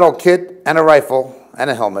full battle kit and a rifle and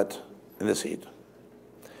a helmet in this heat,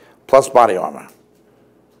 plus body armor.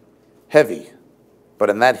 Heavy, but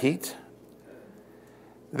in that heat.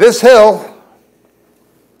 This hill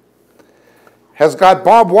has got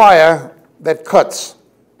barbed wire that cuts,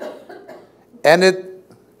 and it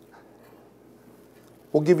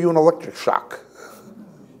will give you an electric shock.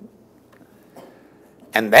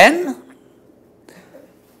 And then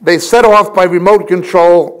they set off by remote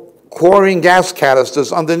control chlorine gas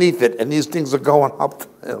canisters underneath it, and these things are going up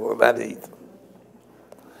with that heat.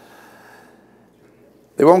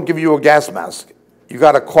 They won't give you a gas mask. You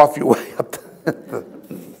got to cough your way up.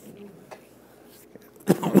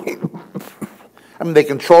 I mean, they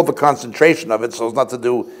control the concentration of it so as not to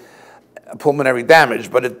do pulmonary damage,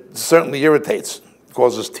 but it certainly irritates,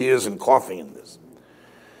 causes tears and coughing in this.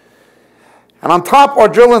 And on top are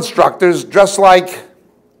drill instructors dressed like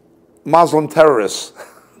Muslim terrorists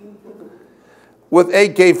with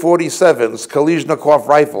AK-47s, Kalashnikov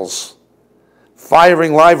rifles,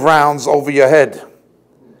 firing live rounds over your head.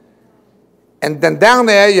 And then down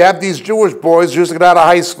there, you have these Jewish boys just got out of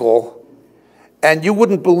high school, and you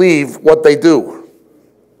wouldn't believe what they do.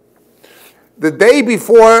 The day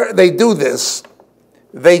before they do this,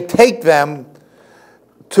 they take them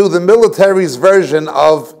to the military's version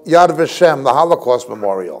of Yad Vashem, the Holocaust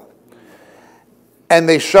Memorial. And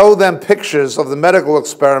they show them pictures of the medical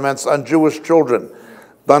experiments on Jewish children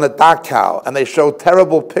done at Dachau. And they show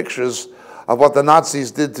terrible pictures of what the Nazis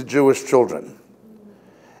did to Jewish children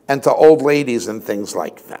and to old ladies and things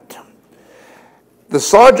like that. The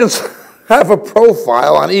sergeants have a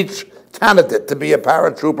profile on each candidate to be a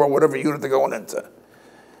paratrooper or whatever unit they're going into.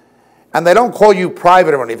 And they don't call you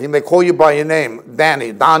private or anything. They call you by your name,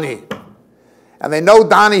 Danny, Donnie. And they know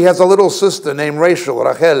Donnie has a little sister named Rachel,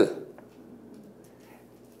 Rachel.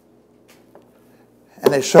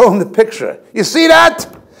 And they show him the picture. You see that?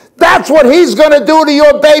 That's what he's going to do to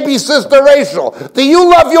your baby sister, Rachel. Do you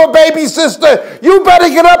love your baby sister? You better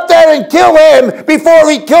get up there and kill him before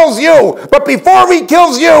he kills you. But before he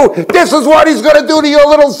kills you, this is what he's going to do to your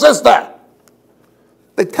little sister.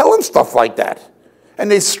 They tell him stuff like that. And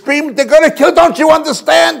they scream, they're going to kill, don't you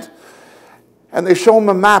understand? And they show him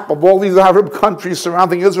a map of all these Arab countries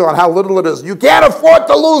surrounding Israel and how little it is. You can't afford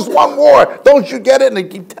to lose one war. Don't you get it? And they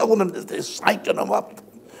keep telling him this. They're psyching him up.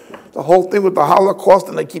 The whole thing with the Holocaust,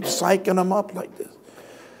 and they keep psyching him up like this.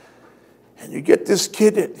 And you get this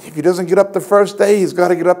kid, if he doesn't get up the first day, he's got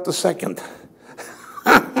to get up the second.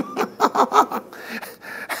 And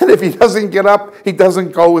if he doesn't get up, he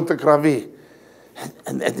doesn't go into Kravi.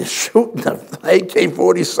 And they're shooting the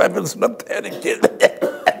AK-47s and up there, the kid.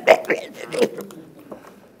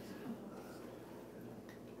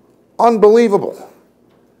 Unbelievable.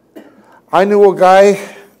 I knew a guy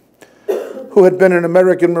who had been an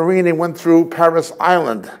American Marine and went through Paris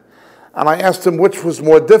Island. And I asked him which was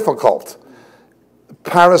more difficult,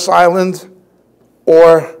 Paris Island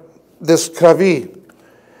or this Kravi.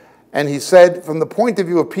 And he said, from the point of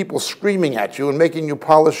view of people screaming at you and making you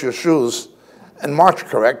polish your shoes and march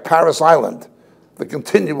correct, Paris Island, the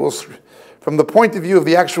continuals, from the point of view of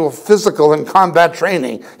the actual physical and combat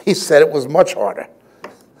training, he said it was much harder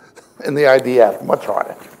in the IDF, much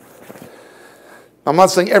harder. I'm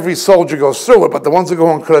not saying every soldier goes through it, but the ones who go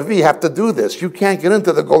on Kravi have to do this. You can't get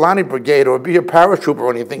into the Golani Brigade or be a paratrooper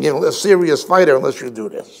or anything, you know, a serious fighter unless you do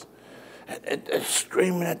this. And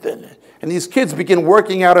screaming at them. And these kids begin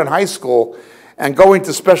working out in high school and going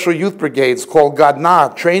to special youth brigades called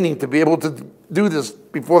Gadna, training to be able to do this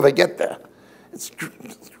before they get there. It's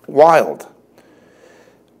wild.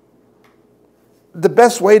 The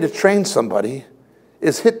best way to train somebody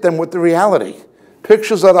is hit them with the reality.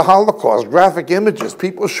 Pictures of the Holocaust, graphic images,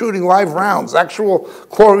 people shooting live rounds, actual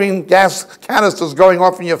chlorine gas canisters going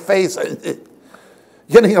off in your face,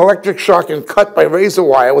 getting electric shock and cut by razor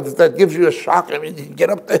wire that gives you a shock. I mean, you get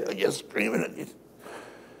up there, you're screaming.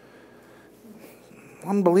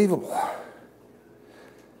 Unbelievable.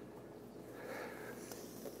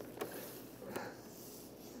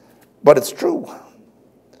 But it's true.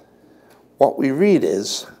 What we read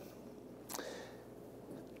is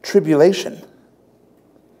tribulation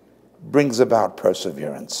brings about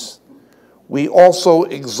perseverance. We also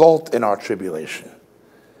exult in our tribulation.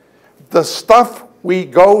 The stuff we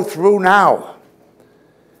go through now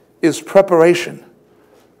is preparation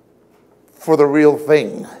for the real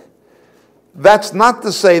thing. That's not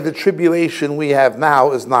to say the tribulation we have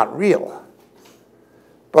now is not real.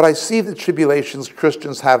 But I see the tribulations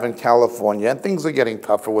Christians have in California, and things are getting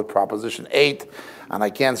tougher with Proposition 8, and I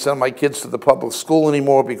can't send my kids to the public school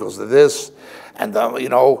anymore because of this. And,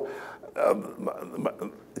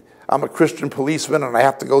 I'm a Christian policeman, and I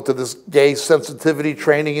have to go to this gay sensitivity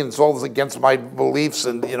training, and it's all against my beliefs,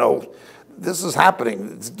 and, this is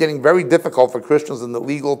happening. It's getting very difficult for Christians in the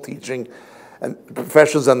legal teaching and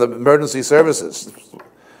professions and the emergency services.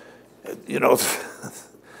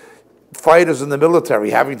 Fighters in the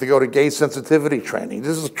military having to go to gay sensitivity training.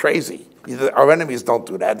 This is crazy. Our enemies don't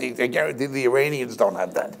do that. I guarantee the Iranians don't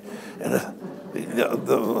have that.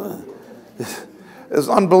 It's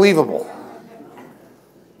unbelievable.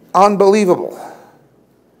 Unbelievable.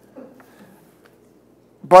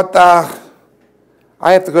 But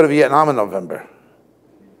I have to go to Vietnam in November.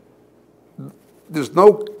 There's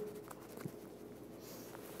no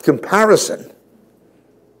comparison,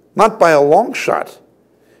 not by a long shot,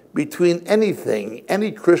 between anything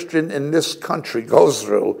any Christian in this country goes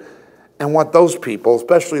through and what those people,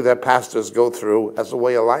 especially their pastors, go through as a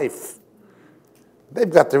way of life. They've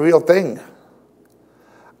got the real thing.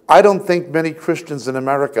 I don't think many Christians in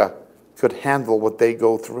America could handle what they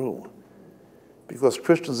go through, because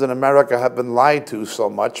Christians in America have been lied to so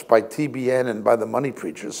much by TBN and by the money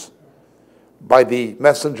preachers, by the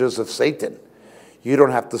messengers of Satan. You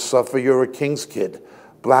don't have to suffer, you're a king's kid.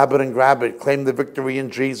 Blab it and grab it, claim the victory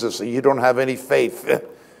in Jesus, or you don't have any faith.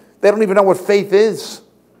 They don't even know what faith is.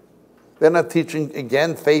 They're not teaching,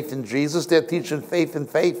 again, faith in Jesus. They're teaching faith in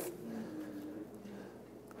faith.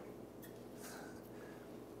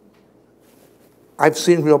 I've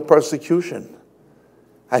seen real persecution.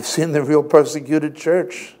 I've seen the real persecuted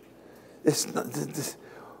church. There's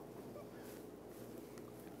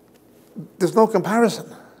no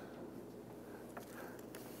comparison.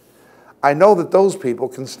 I know that those people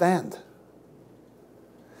can stand.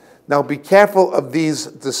 Now be careful of these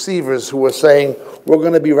deceivers who are saying, we're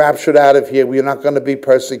going to be raptured out of here, we're not going to be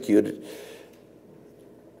persecuted.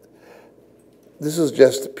 This is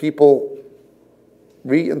just people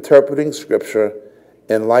reinterpreting Scripture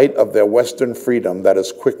in light of their Western freedom that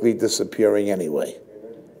is quickly disappearing anyway.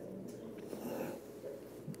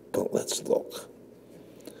 But let's look.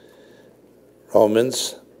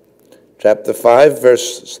 Romans chapter 5,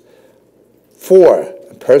 verse 4,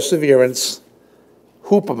 perseverance,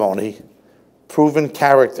 hupomone, proven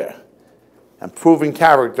character, and proven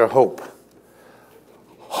character, hope.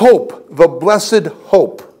 Hope, the blessed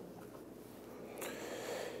hope.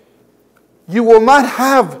 You will not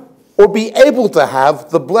have or be able to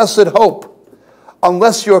have the blessed hope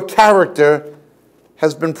unless your character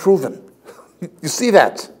has been proven. You see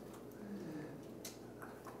that?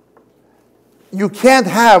 You can't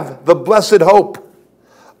have the blessed hope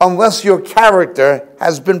unless your character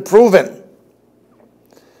has been proven.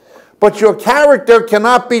 But your character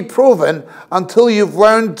cannot be proven until you've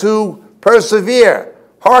learned to persevere,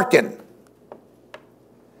 hearken.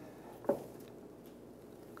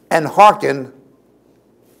 And hearken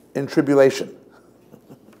in tribulation.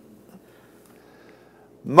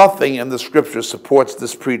 Nothing in the Scripture supports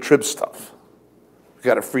this pre-trib stuff. You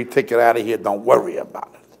got a free ticket out of here, don't worry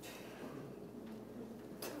about it.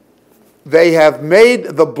 They have made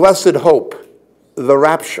the blessed hope the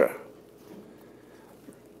rapture.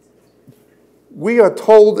 We are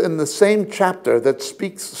told in the same chapter that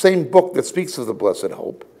speaks, same book that speaks of the blessed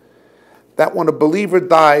hope, that when a believer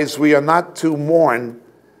dies, we are not to mourn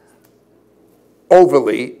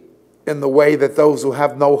overly in the way that those who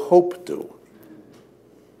have no hope do.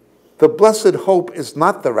 The blessed hope is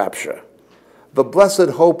not the rapture. The blessed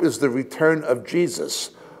hope is the return of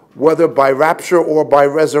Jesus, whether by rapture or by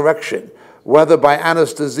resurrection. whether by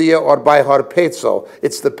anesthesia or by harpazo.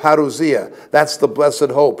 It's the parousia. That's the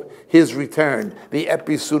blessed hope. His return, the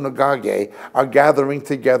episunagage, are gathering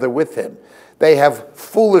together with him. They have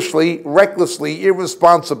foolishly, recklessly,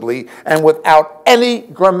 irresponsibly, and without any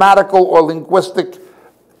grammatical or linguistic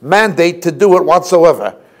mandate to do it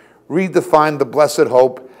whatsoever, redefined the blessed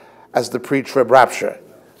hope as the pre-trib rapture.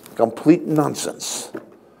 Complete nonsense.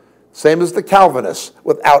 Same as the Calvinists,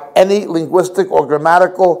 without any linguistic or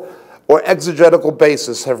grammatical or exegetical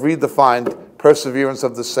basis, have redefined perseverance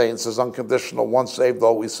of the saints as unconditional, once saved,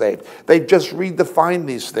 always saved. They just redefined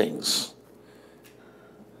these things.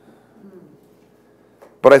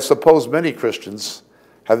 But I suppose many Christians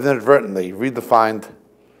have inadvertently redefined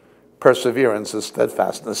perseverance as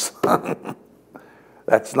steadfastness.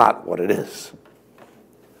 That's not what it is.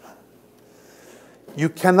 You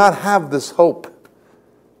cannot have this hope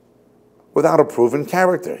without a proven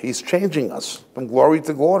character. He's changing us from glory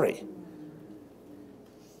to glory.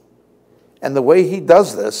 And the way he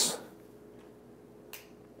does this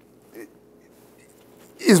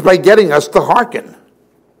is by getting us to hearken,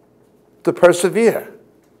 to persevere.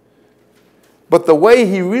 But the way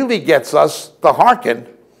he really gets us to hearken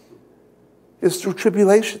is through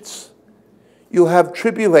tribulations. You'll have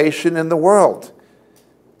tribulation in the world.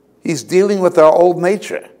 He's dealing with our old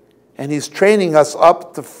nature, and he's training us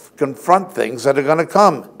up to confront things that are going to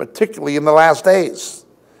come, particularly in the last days.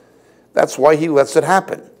 That's why he lets it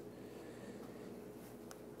happen.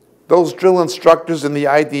 Those drill instructors in the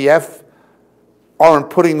IDF aren't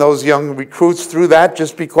putting those young recruits through that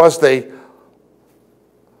just because they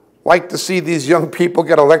like to see these young people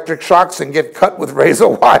get electric shocks and get cut with razor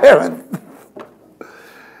wire and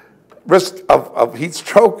risk of heat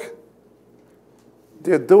stroke.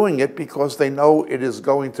 They're doing it because they know it is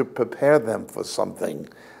going to prepare them for something,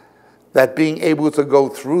 that being able to go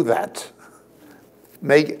through that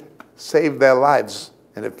may save their lives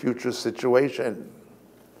in a future situation.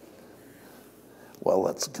 Well,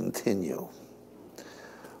 let's continue.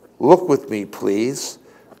 Look with me, please,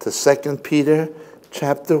 to 2 Peter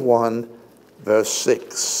chapter 1, verse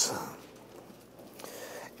 6.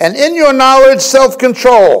 And in your knowledge,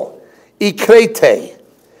 self-control, ikrete.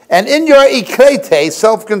 And in your ikrete,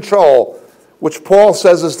 self-control, which Paul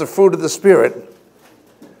says is the fruit of the Spirit.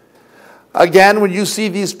 Again, when you see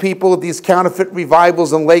these people, these counterfeit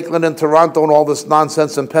revivals in Lakeland and Toronto and all this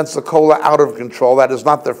nonsense in Pensacola out of control, that is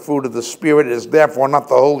not the fruit of the Spirit. It is therefore not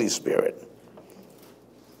the Holy Spirit.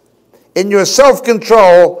 In your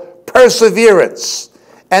self-control, perseverance.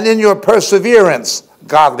 And in your perseverance,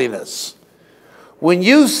 godliness. When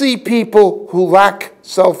you see people who lack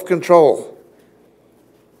self-control,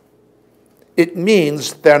 it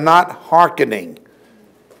means they're not hearkening.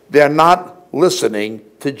 They're not listening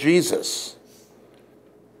to Jesus.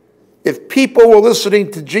 If people were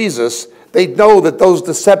listening to Jesus, they'd know that those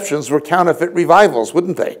deceptions were counterfeit revivals,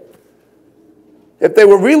 wouldn't they? If they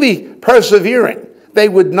were really persevering, they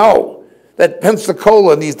would know that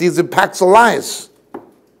Pensacola and these are packs of lies.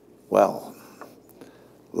 Well,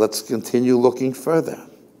 let's continue looking further.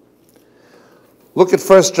 Look at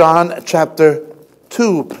 1 John chapter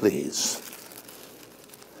 2, please.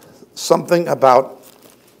 Something about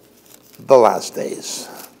the last days.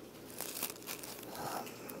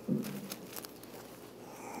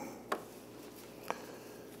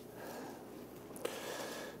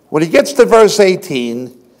 When he gets to verse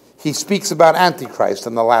 18, he speaks about Antichrist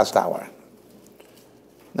in the last hour.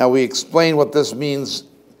 Now, we explain what this means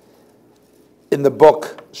in the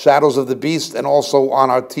book Shadows of the Beast and also on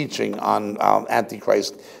our teaching on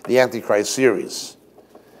Antichrist, the Antichrist series.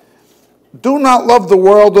 Do not love the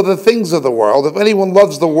world or the things of the world. If anyone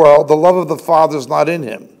loves the world, the love of the Father is not in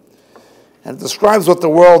him. And it describes what the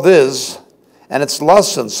world is and its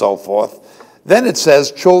lusts and so forth. Then it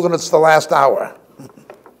says, children, it's the last hour.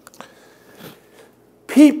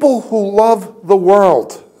 People who love the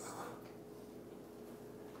world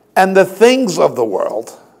and the things of the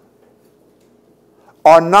world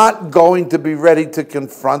are not going to be ready to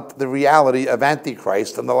confront the reality of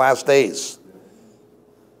Antichrist in the last days.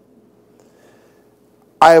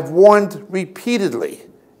 I have warned repeatedly,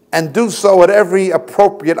 and do so at every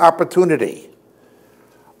appropriate opportunity.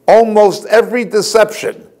 Almost every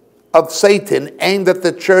deception of Satan aimed at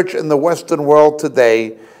the church in the Western world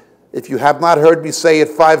today, if you have not heard me say it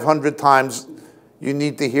 500 times, you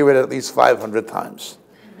need to hear it at least 500 times.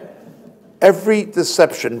 Every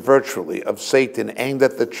deception, virtually, of Satan aimed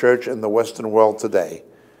at the church in the Western world today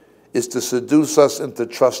is to seduce us into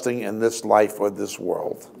trusting in this life or this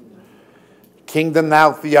world. Kingdom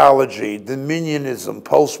now theology, dominionism,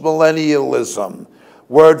 postmillennialism,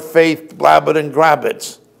 word faith, blab it and grab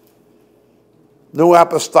it. New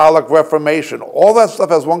Apostolic Reformation. All that stuff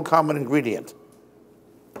has one common ingredient: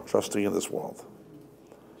 trusting in this world,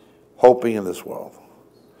 hoping in this world.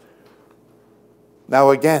 Now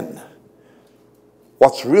again,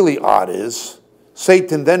 what's really odd is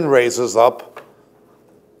Satan then raises up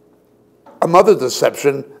another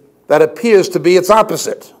deception that appears to be its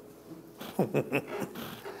opposite. The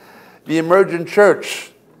emergent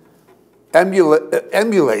church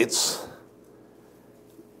emulates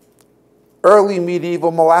early medieval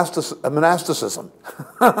monasticism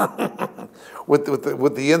with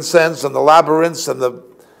the incense and the labyrinths and the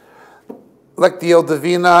Lectio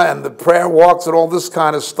Divina and the prayer walks and all this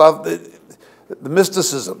kind of stuff, the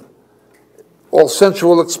mysticism. All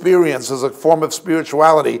sensual experience is a form of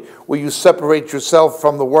spirituality where you separate yourself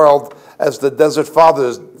from the world as the Desert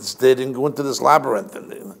Fathers did and go into this labyrinth.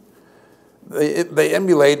 And they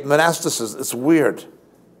emulate monasticism. It's weird.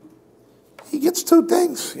 He gets two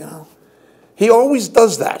things, you know. He always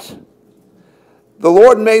does that. The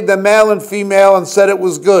Lord made them male and female and said it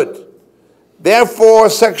was good. Therefore,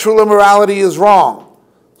 sexual immorality is wrong.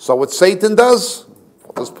 So what Satan does,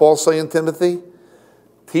 what does Paul say in Timothy?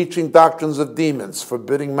 Teaching doctrines of demons,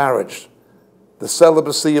 forbidding marriage, the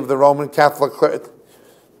celibacy of the Roman Catholic clergy.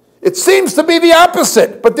 It seems to be the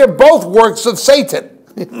opposite, but they're both works of Satan.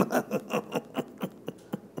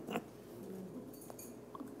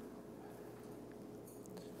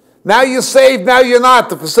 Now you're saved, now you're not,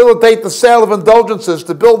 to facilitate the sale of indulgences,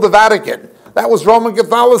 to build the Vatican. That was Roman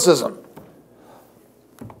Catholicism.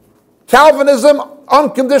 Calvinism,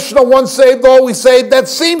 unconditional, once saved, always saved, that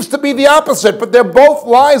seems to be the opposite, but they're both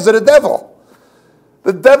lies of the devil.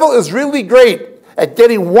 The devil is really great at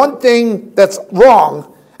getting one thing that's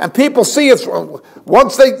wrong, and people see it's wrong.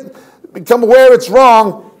 Once they become aware it's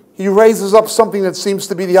wrong, he raises up something that seems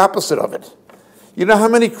to be the opposite of it. You know how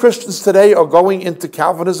many Christians today are going into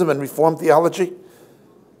Calvinism and Reformed theology?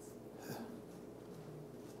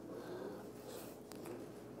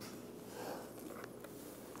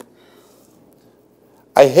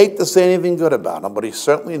 I hate to say anything good about him, but he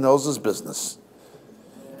certainly knows his business.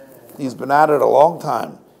 He's been at it a long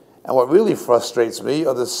time. And what really frustrates me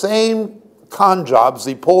are the same con jobs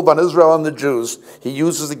he pulled on Israel and the Jews he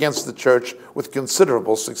uses against the church with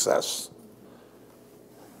considerable success.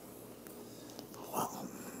 Well,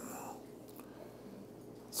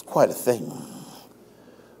 it's quite a thing.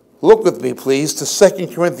 Look with me, please, to 2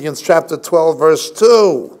 Corinthians chapter 12, verse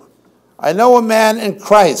 2. I know a man in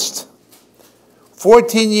Christ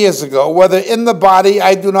 14 years ago, whether in the body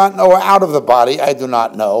I do not know, or out of the body I do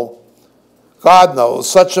not know. God knows,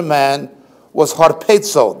 such a man was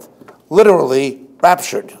harpazoed, literally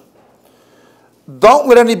raptured. Don't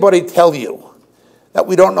let anybody tell you that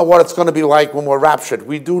we don't know what it's going to be like when we're raptured.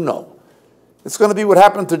 We do know. It's going to be what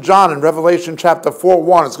happened to John in Revelation chapter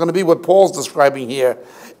 4:1. It's going to be what Paul's describing here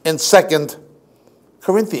in 2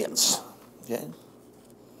 Corinthians. Okay?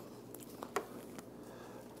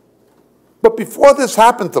 But before this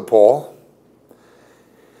happened to Paul,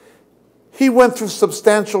 he went through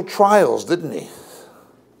substantial trials, didn't he?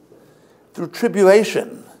 Through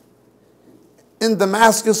tribulation. In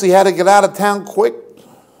Damascus, he had to get out of town quick.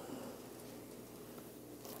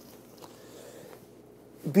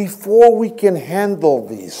 Before we can handle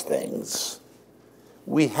these things,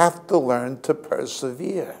 we have to learn to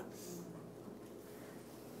persevere.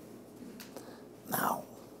 Now,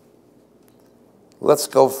 let's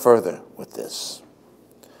go further with this.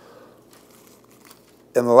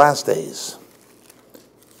 In the last days,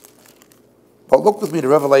 but look with me to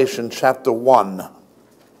Revelation chapter 1,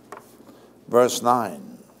 verse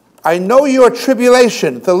 9. I know your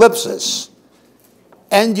tribulation, thlipsis,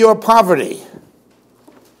 and your poverty,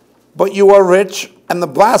 but you are rich, and the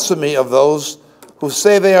blasphemy of those who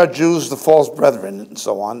say they are Jews, the false brethren, and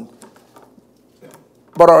so on,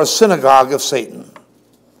 but are a synagogue of Satan.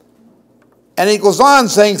 And he goes on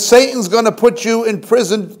saying, Satan's going to put you in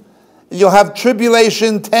prison. You'll have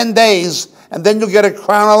tribulation 10 days, and then you'll get a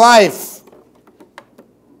crown of life.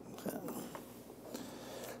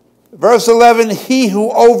 Verse 11, he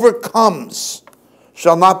who overcomes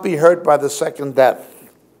shall not be hurt by the second death.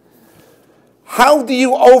 How do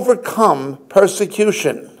you overcome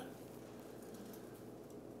persecution?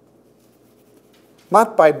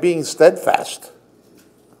 Not by being steadfast,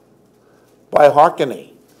 by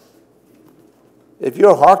hearkening. If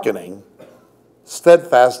you're hearkening,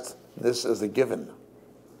 steadfastness is a given.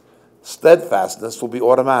 Steadfastness will be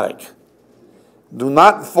automatic. Do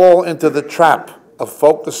not fall into the trap of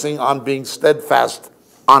focusing on being steadfast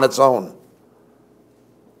on its own.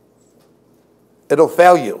 It'll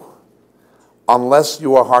fail you unless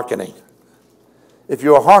you are hearkening. If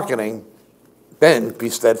you are hearkening, then be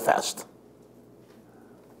steadfast.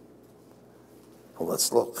 Well,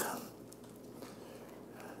 let's look.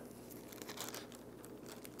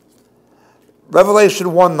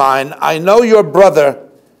 Revelation 1:9, I know your brother,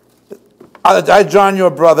 I, John,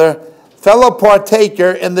 your brother, fellow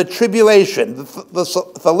partaker in the tribulation, the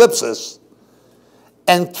thalipsis,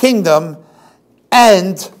 and kingdom,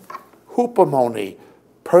 and hupomone,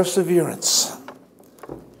 perseverance.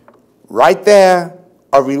 Right there,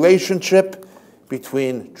 a relationship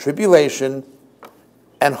between tribulation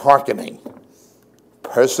and hearkening.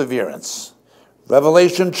 Perseverance.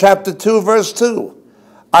 Revelation chapter 2, verse 2.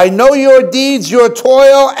 I know your deeds, your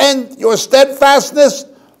toil, and your steadfastness.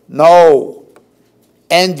 No.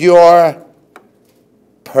 And your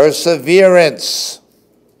perseverance.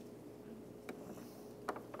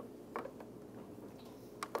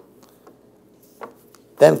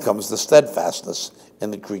 Then comes the steadfastness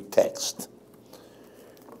in the Greek text.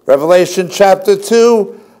 Revelation chapter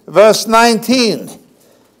 2, verse 19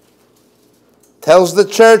 tells the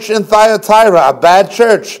church in Thyatira, a bad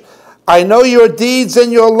church, I know your deeds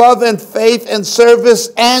and your love and faith and service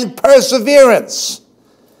and perseverance,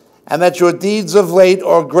 and that your deeds of late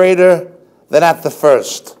are greater than at the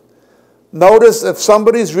first. Notice if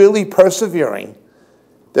somebody's really persevering,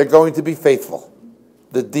 they're going to be faithful.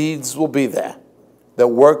 The deeds will be there. The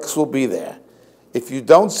works will be there. If you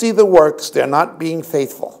don't see the works, they're not being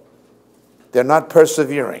faithful. They're not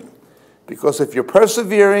persevering. Because if you're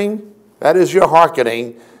persevering, that is your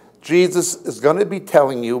hearkening, Jesus is going to be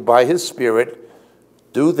telling you by his Spirit,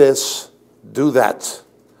 do this, do that.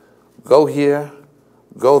 Go here,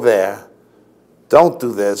 go there. Don't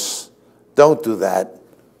do this, don't do that.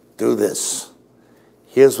 Do this.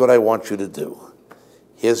 Here's what I want you to do.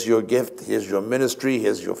 Here's your gift, here's your ministry,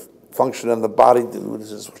 here's your function in the body.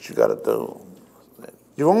 This is what you got to do.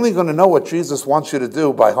 You're only going to know what Jesus wants you to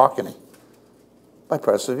do by hearkening, by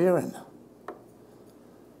persevering.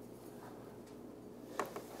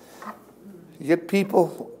 You get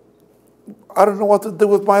people, I don't know what to do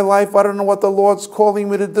with my life. I don't know what the Lord's calling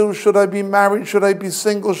me to do. Should I be married? Should I be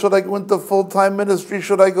single? Should I go into full-time ministry?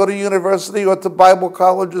 Should I go to university or to Bible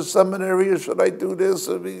college or seminary? Or should I do this?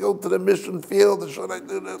 Or go to the mission field? Or should I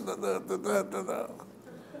do that?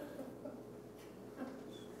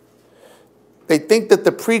 They think that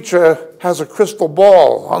the preacher has a crystal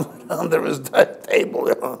ball under his table.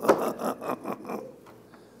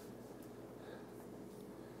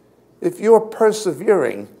 If you're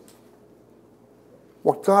persevering,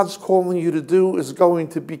 what God's calling you to do is going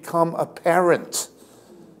to become apparent.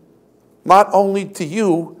 Not only to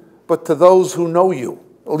you, but to those who know you,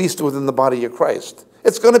 at least within the body of Christ.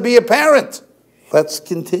 It's going to be apparent. Let's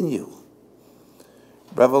continue.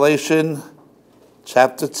 Revelation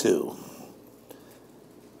chapter 2.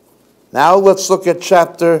 Now let's look at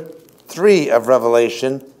chapter 3 of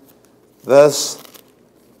Revelation, verse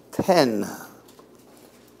 10.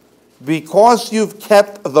 Because you've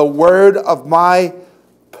kept the word of my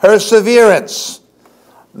perseverance.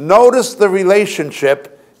 Notice the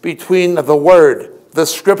relationship between the word, the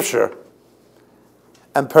scripture,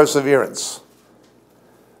 and perseverance.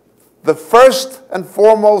 The first and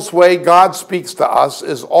foremost way God speaks to us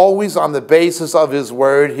is always on the basis of his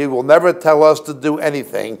word. He will never tell us to do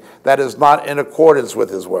anything that is not in accordance with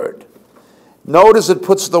his word. Notice it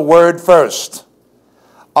puts the word first.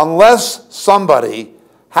 Unless somebody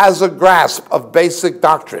has a grasp of basic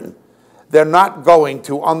doctrine, they're not going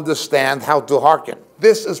to understand how to hearken.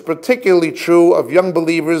 This is particularly true of young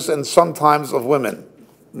believers and sometimes of women.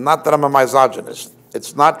 Not that I'm a misogynist.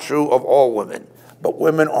 It's not true of all women. But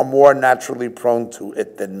women are more naturally prone to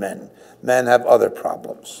it than men. Men have other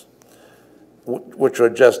problems, which are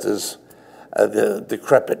just as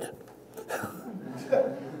decrepit.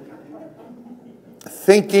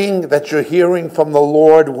 Thinking that you're hearing from the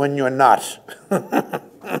Lord when you're not.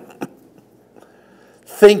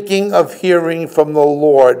 Thinking of hearing from the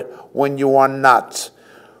Lord when you are not.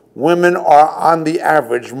 Women are, on the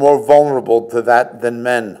average, more vulnerable to that than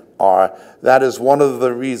men are. That is one of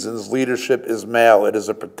the reasons leadership is male. It is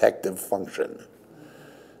a protective function.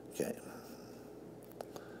 Okay.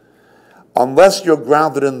 Unless you're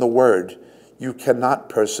grounded in the Word, you cannot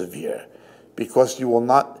persevere, because you will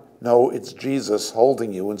not know it's Jesus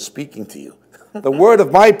holding you and speaking to you. The word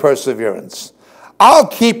of my perseverance. I'll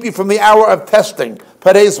keep you from the hour of testing,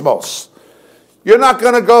 peresmos. You're not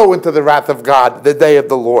going to go into the wrath of God, the day of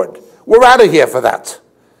the Lord. We're out of here for that.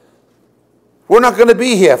 We're not going to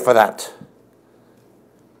be here for that,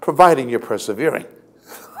 providing you're persevering.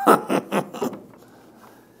 And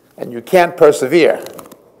you can't persevere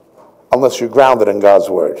unless you're grounded in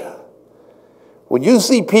God's word. When you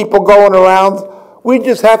see people going around, we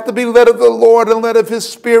just have to be led of the Lord and led of his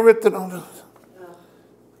Spirit.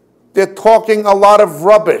 They're talking a lot of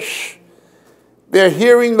rubbish. They're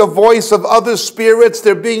hearing the voice of other spirits.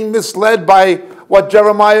 They're being misled by what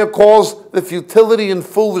Jeremiah calls the futility and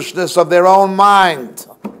foolishness of their own mind.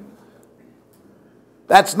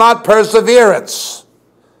 That's not perseverance.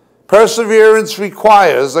 Perseverance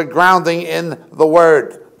requires a grounding in the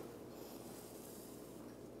Word.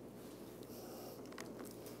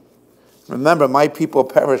 Remember, my people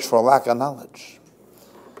perish for lack of knowledge.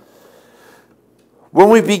 When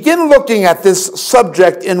we begin looking at this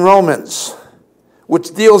subject in Romans,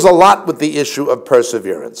 which deals a lot with the issue of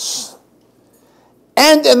perseverance,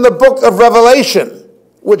 and in the book of Revelation,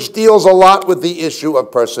 which deals a lot with the issue of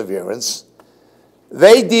perseverance,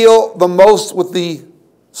 they deal the most with the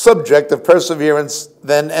subject of perseverance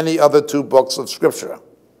than any other two books of Scripture.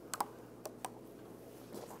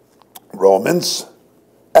 Romans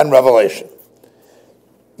and Revelation.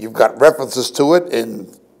 You've got references to it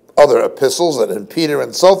in other epistles and in Peter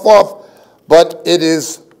and so forth, but it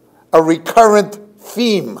is a recurrent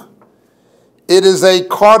theme. It is a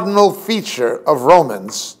cardinal feature of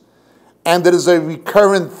Romans, and it is a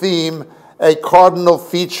recurrent theme, a cardinal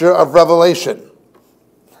feature of Revelation.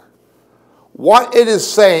 What it is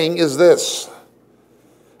saying is this: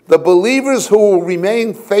 the believers who will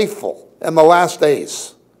remain faithful in the last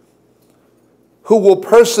days, who will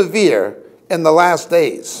persevere in the last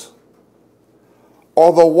days,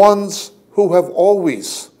 are the ones who have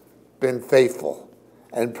always been faithful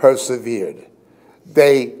and persevered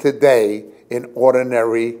day to day in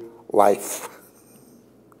ordinary life.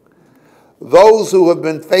 Those who have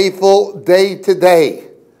been faithful day to day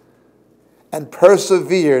and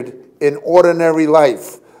persevered in ordinary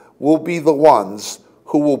life will be the ones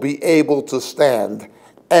who will be able to stand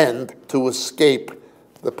and to escape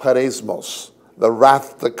the peresmos, the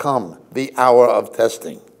wrath to come, the hour of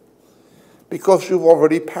testing. Because you've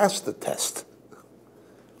already passed the test.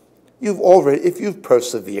 If you've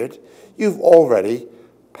persevered, you've already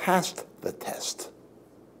passed the test.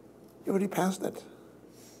 You already passed it.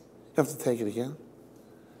 You have to take it again.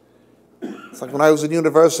 It's like when I was in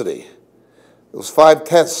university. There was 5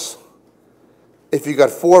 tests. If you got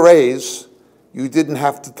 4 A's, you didn't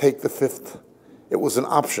have to take the 5th. It was an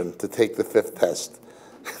option to take the 5th test.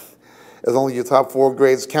 As only your top 4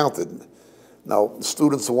 grades counted. Now,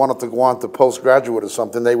 students who wanted to go on to postgraduate or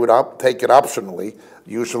something, they would take it optionally,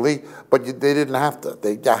 usually, but they didn't have to.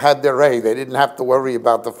 They had their A. They didn't have to worry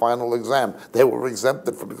about the final exam. They were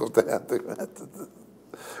exempted from because they had to.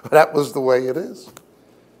 But that was the way it is.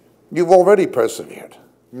 You've already persevered.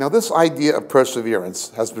 Now, this idea of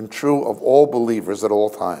perseverance has been true of all believers at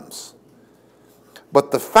all times.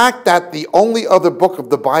 But the fact that the only other book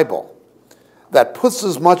of the Bible that puts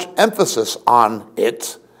as much emphasis on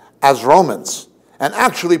it as Romans, and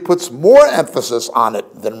actually puts more emphasis on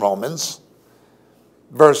it than Romans,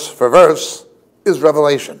 verse for verse, is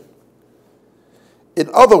Revelation. In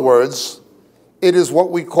other words, it is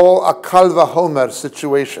what we call a kal vachomer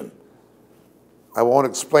situation. I won't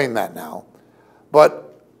explain that now,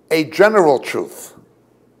 but a general truth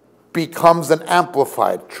becomes an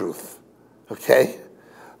amplified truth, okay?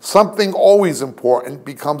 Something always important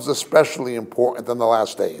becomes especially important in the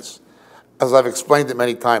last days. As I've explained it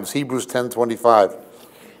many times, Hebrews 10:25.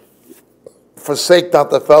 Forsake not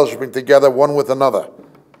the fellowshipping together one with another,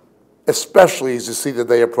 especially as you see the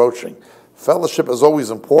day approaching. Fellowship is always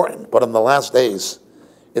important, but in the last days,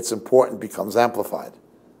 its importance becomes amplified.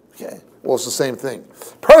 Okay? Well, it's the same thing.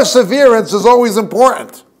 Perseverance is always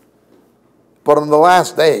important, but in the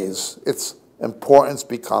last days, its importance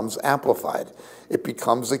becomes amplified. It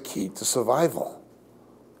becomes a key to survival.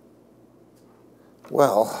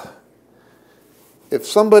 Well, if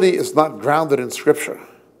somebody is not grounded in Scripture,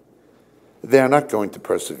 they're not going to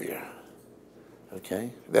persevere.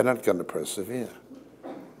 Okay? They're not going to persevere.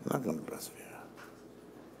 They're not going to persevere.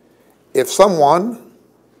 If someone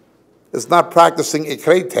is not practicing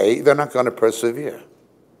ikrete, they're not going to persevere.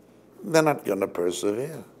 They're not going to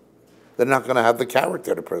persevere. They're not going to have the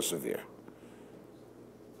character to persevere.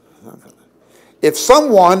 If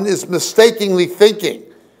someone is mistakenly thinking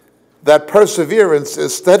that perseverance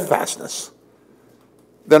is steadfastness,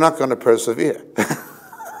 they're not going to persevere.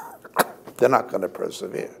 They're not going to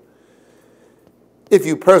persevere. If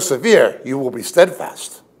you persevere, you will be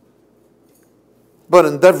steadfast. But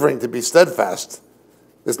endeavoring to be steadfast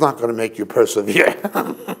is not going to make you persevere.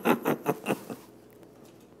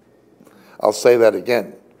 I'll say that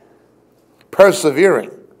again.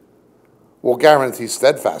 Persevering will guarantee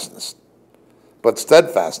steadfastness, but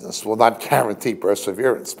steadfastness will not guarantee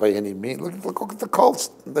perseverance by any means. Look at the cults.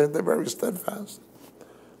 They're very steadfast.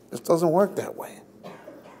 It doesn't work that way.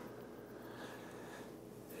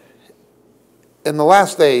 In the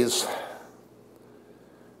last days,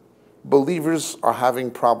 believers are having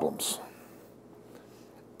problems.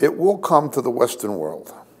 It will come to the Western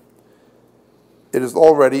world. It is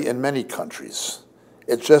already in many countries.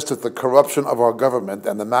 It's just that the corruption of our government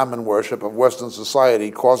and the mammon worship of Western society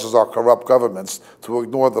causes our corrupt governments to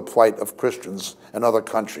ignore the plight of Christians in other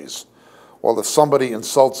countries. Well, if somebody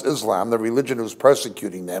insults Islam, the religion who's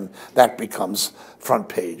persecuting them, that becomes front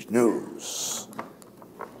page news.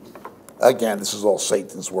 Again, this is all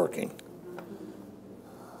Satan's working.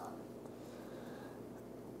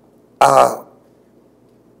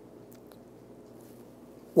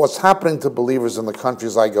 What's happening to believers in the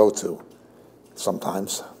countries I go to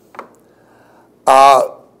sometimes,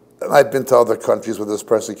 I've been to other countries with this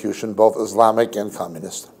persecution, both Islamic and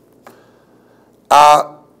communist.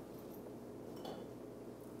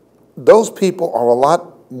 Those people are a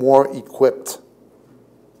lot more equipped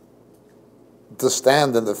to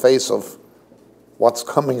stand in the face of what's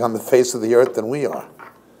coming on the face of the earth than we are.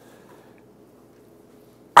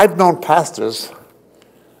 I've known pastors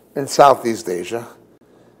in Southeast Asia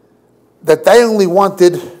that they only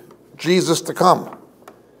wanted Jesus to come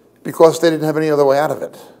because they didn't have any other way out of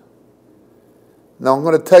it. Now, I'm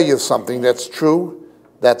going to tell you something that's true,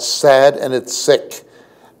 that's sad, and it's sick.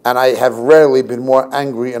 And I have rarely been more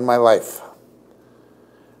angry in my life.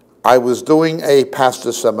 I was doing a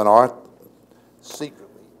pastor seminar secretly,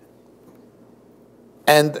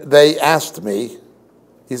 and they asked me,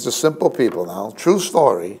 these are simple people now, true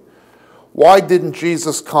story, why didn't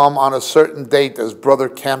Jesus come on a certain date as Brother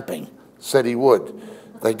Camping said he would?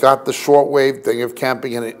 They got the shortwave thing of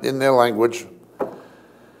camping in their language,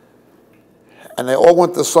 and they all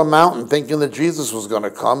went to some mountain thinking that Jesus was going to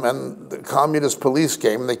come, and the communist police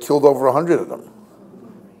came and they killed over 100 of them.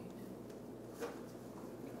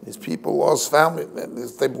 These people lost family.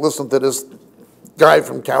 They listened to this guy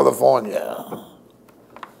from California.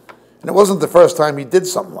 And it wasn't the first time he did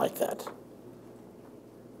something like that.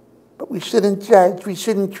 But we shouldn't judge, we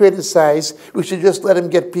shouldn't criticize, we should just let him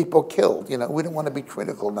get people killed. You know, we don't want to be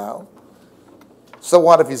critical now. So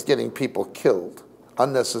what if he's getting people killed?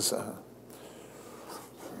 Unnecessary.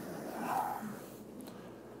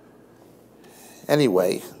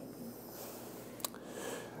 Anyway,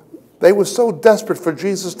 they were so desperate for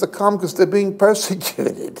Jesus to come because they're being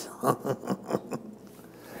persecuted.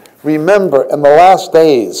 Remember, in the last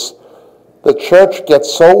days, the church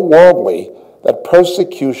gets so worldly that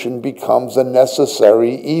persecution becomes a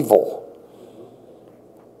necessary evil.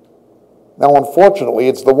 Now, unfortunately,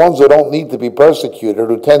 it's the ones who don't need to be persecuted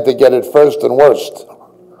who tend to get it first and worst.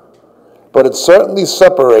 But it certainly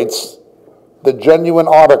separates the genuine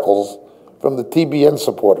articles from the TBN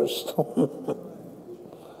supporters.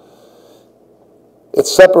 It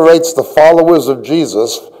separates the followers of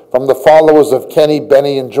Jesus from the followers of Kenny,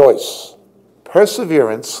 Benny, and Joyce.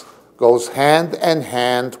 Perseverance goes hand in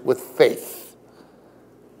hand with faith.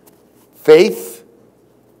 Faith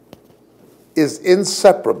is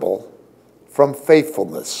inseparable from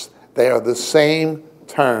faithfulness. They are the same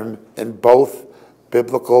term in both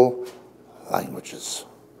biblical languages.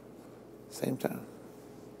 Same term.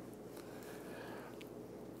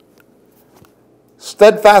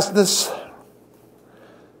 Steadfastness.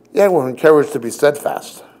 Yeah, we're encouraged to be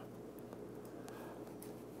steadfast.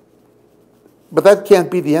 But that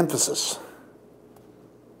can't be the emphasis.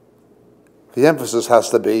 The emphasis has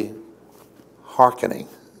to be hearkening.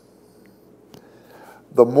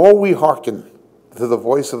 The more we hearken to the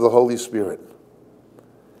voice of the Holy Spirit,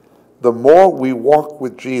 the more we walk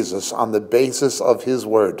with Jesus on the basis of His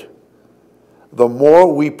Word, the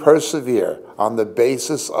more we persevere on the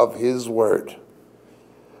basis of His Word,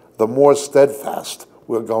 the more steadfast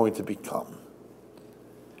we're going to become.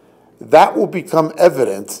 That will become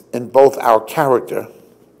evident in both our character,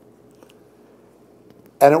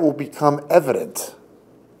 and it will become evident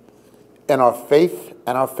in our faith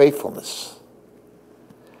and our faithfulness.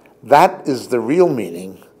 That is the real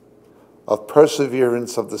meaning of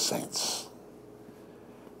perseverance of the saints.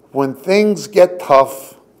 When things get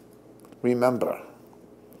tough, remember,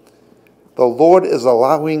 the Lord is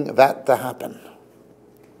allowing that to happen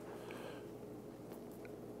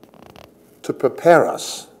to prepare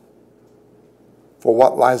us for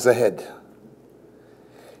what lies ahead.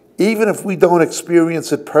 Even if we don't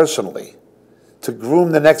experience it personally, to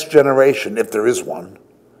groom the next generation, if there is one.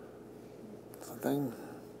 Something.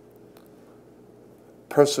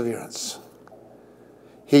 Perseverance.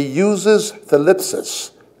 He uses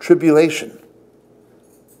thlipsis, tribulation,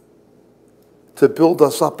 to build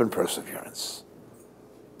us up in perseverance.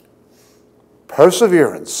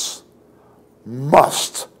 Perseverance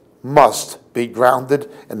must be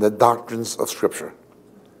grounded in the doctrines of Scripture.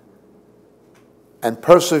 And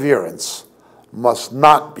perseverance must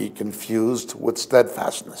not be confused with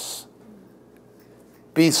steadfastness.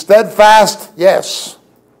 Be steadfast, yes.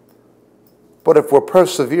 But if we're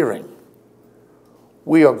persevering,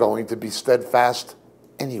 we are going to be steadfast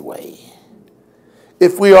anyway.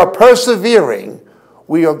 If we are persevering,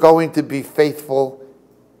 we are going to be faithful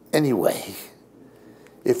anyway.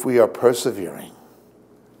 If we are persevering,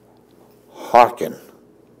 hearken,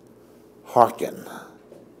 hearken.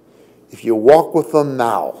 If you walk with them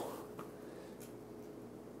now,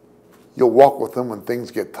 you'll walk with them when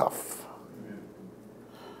things get tough.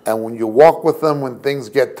 And when you walk with them when things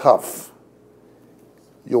get tough,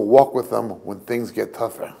 you'll walk with them when things get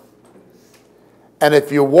tougher. And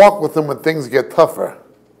if you walk with them when things get tougher,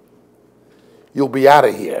 you'll be out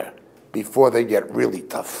of here before they get really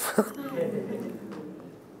tough.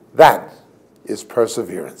 That is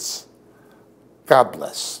perseverance. God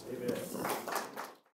bless. Amen.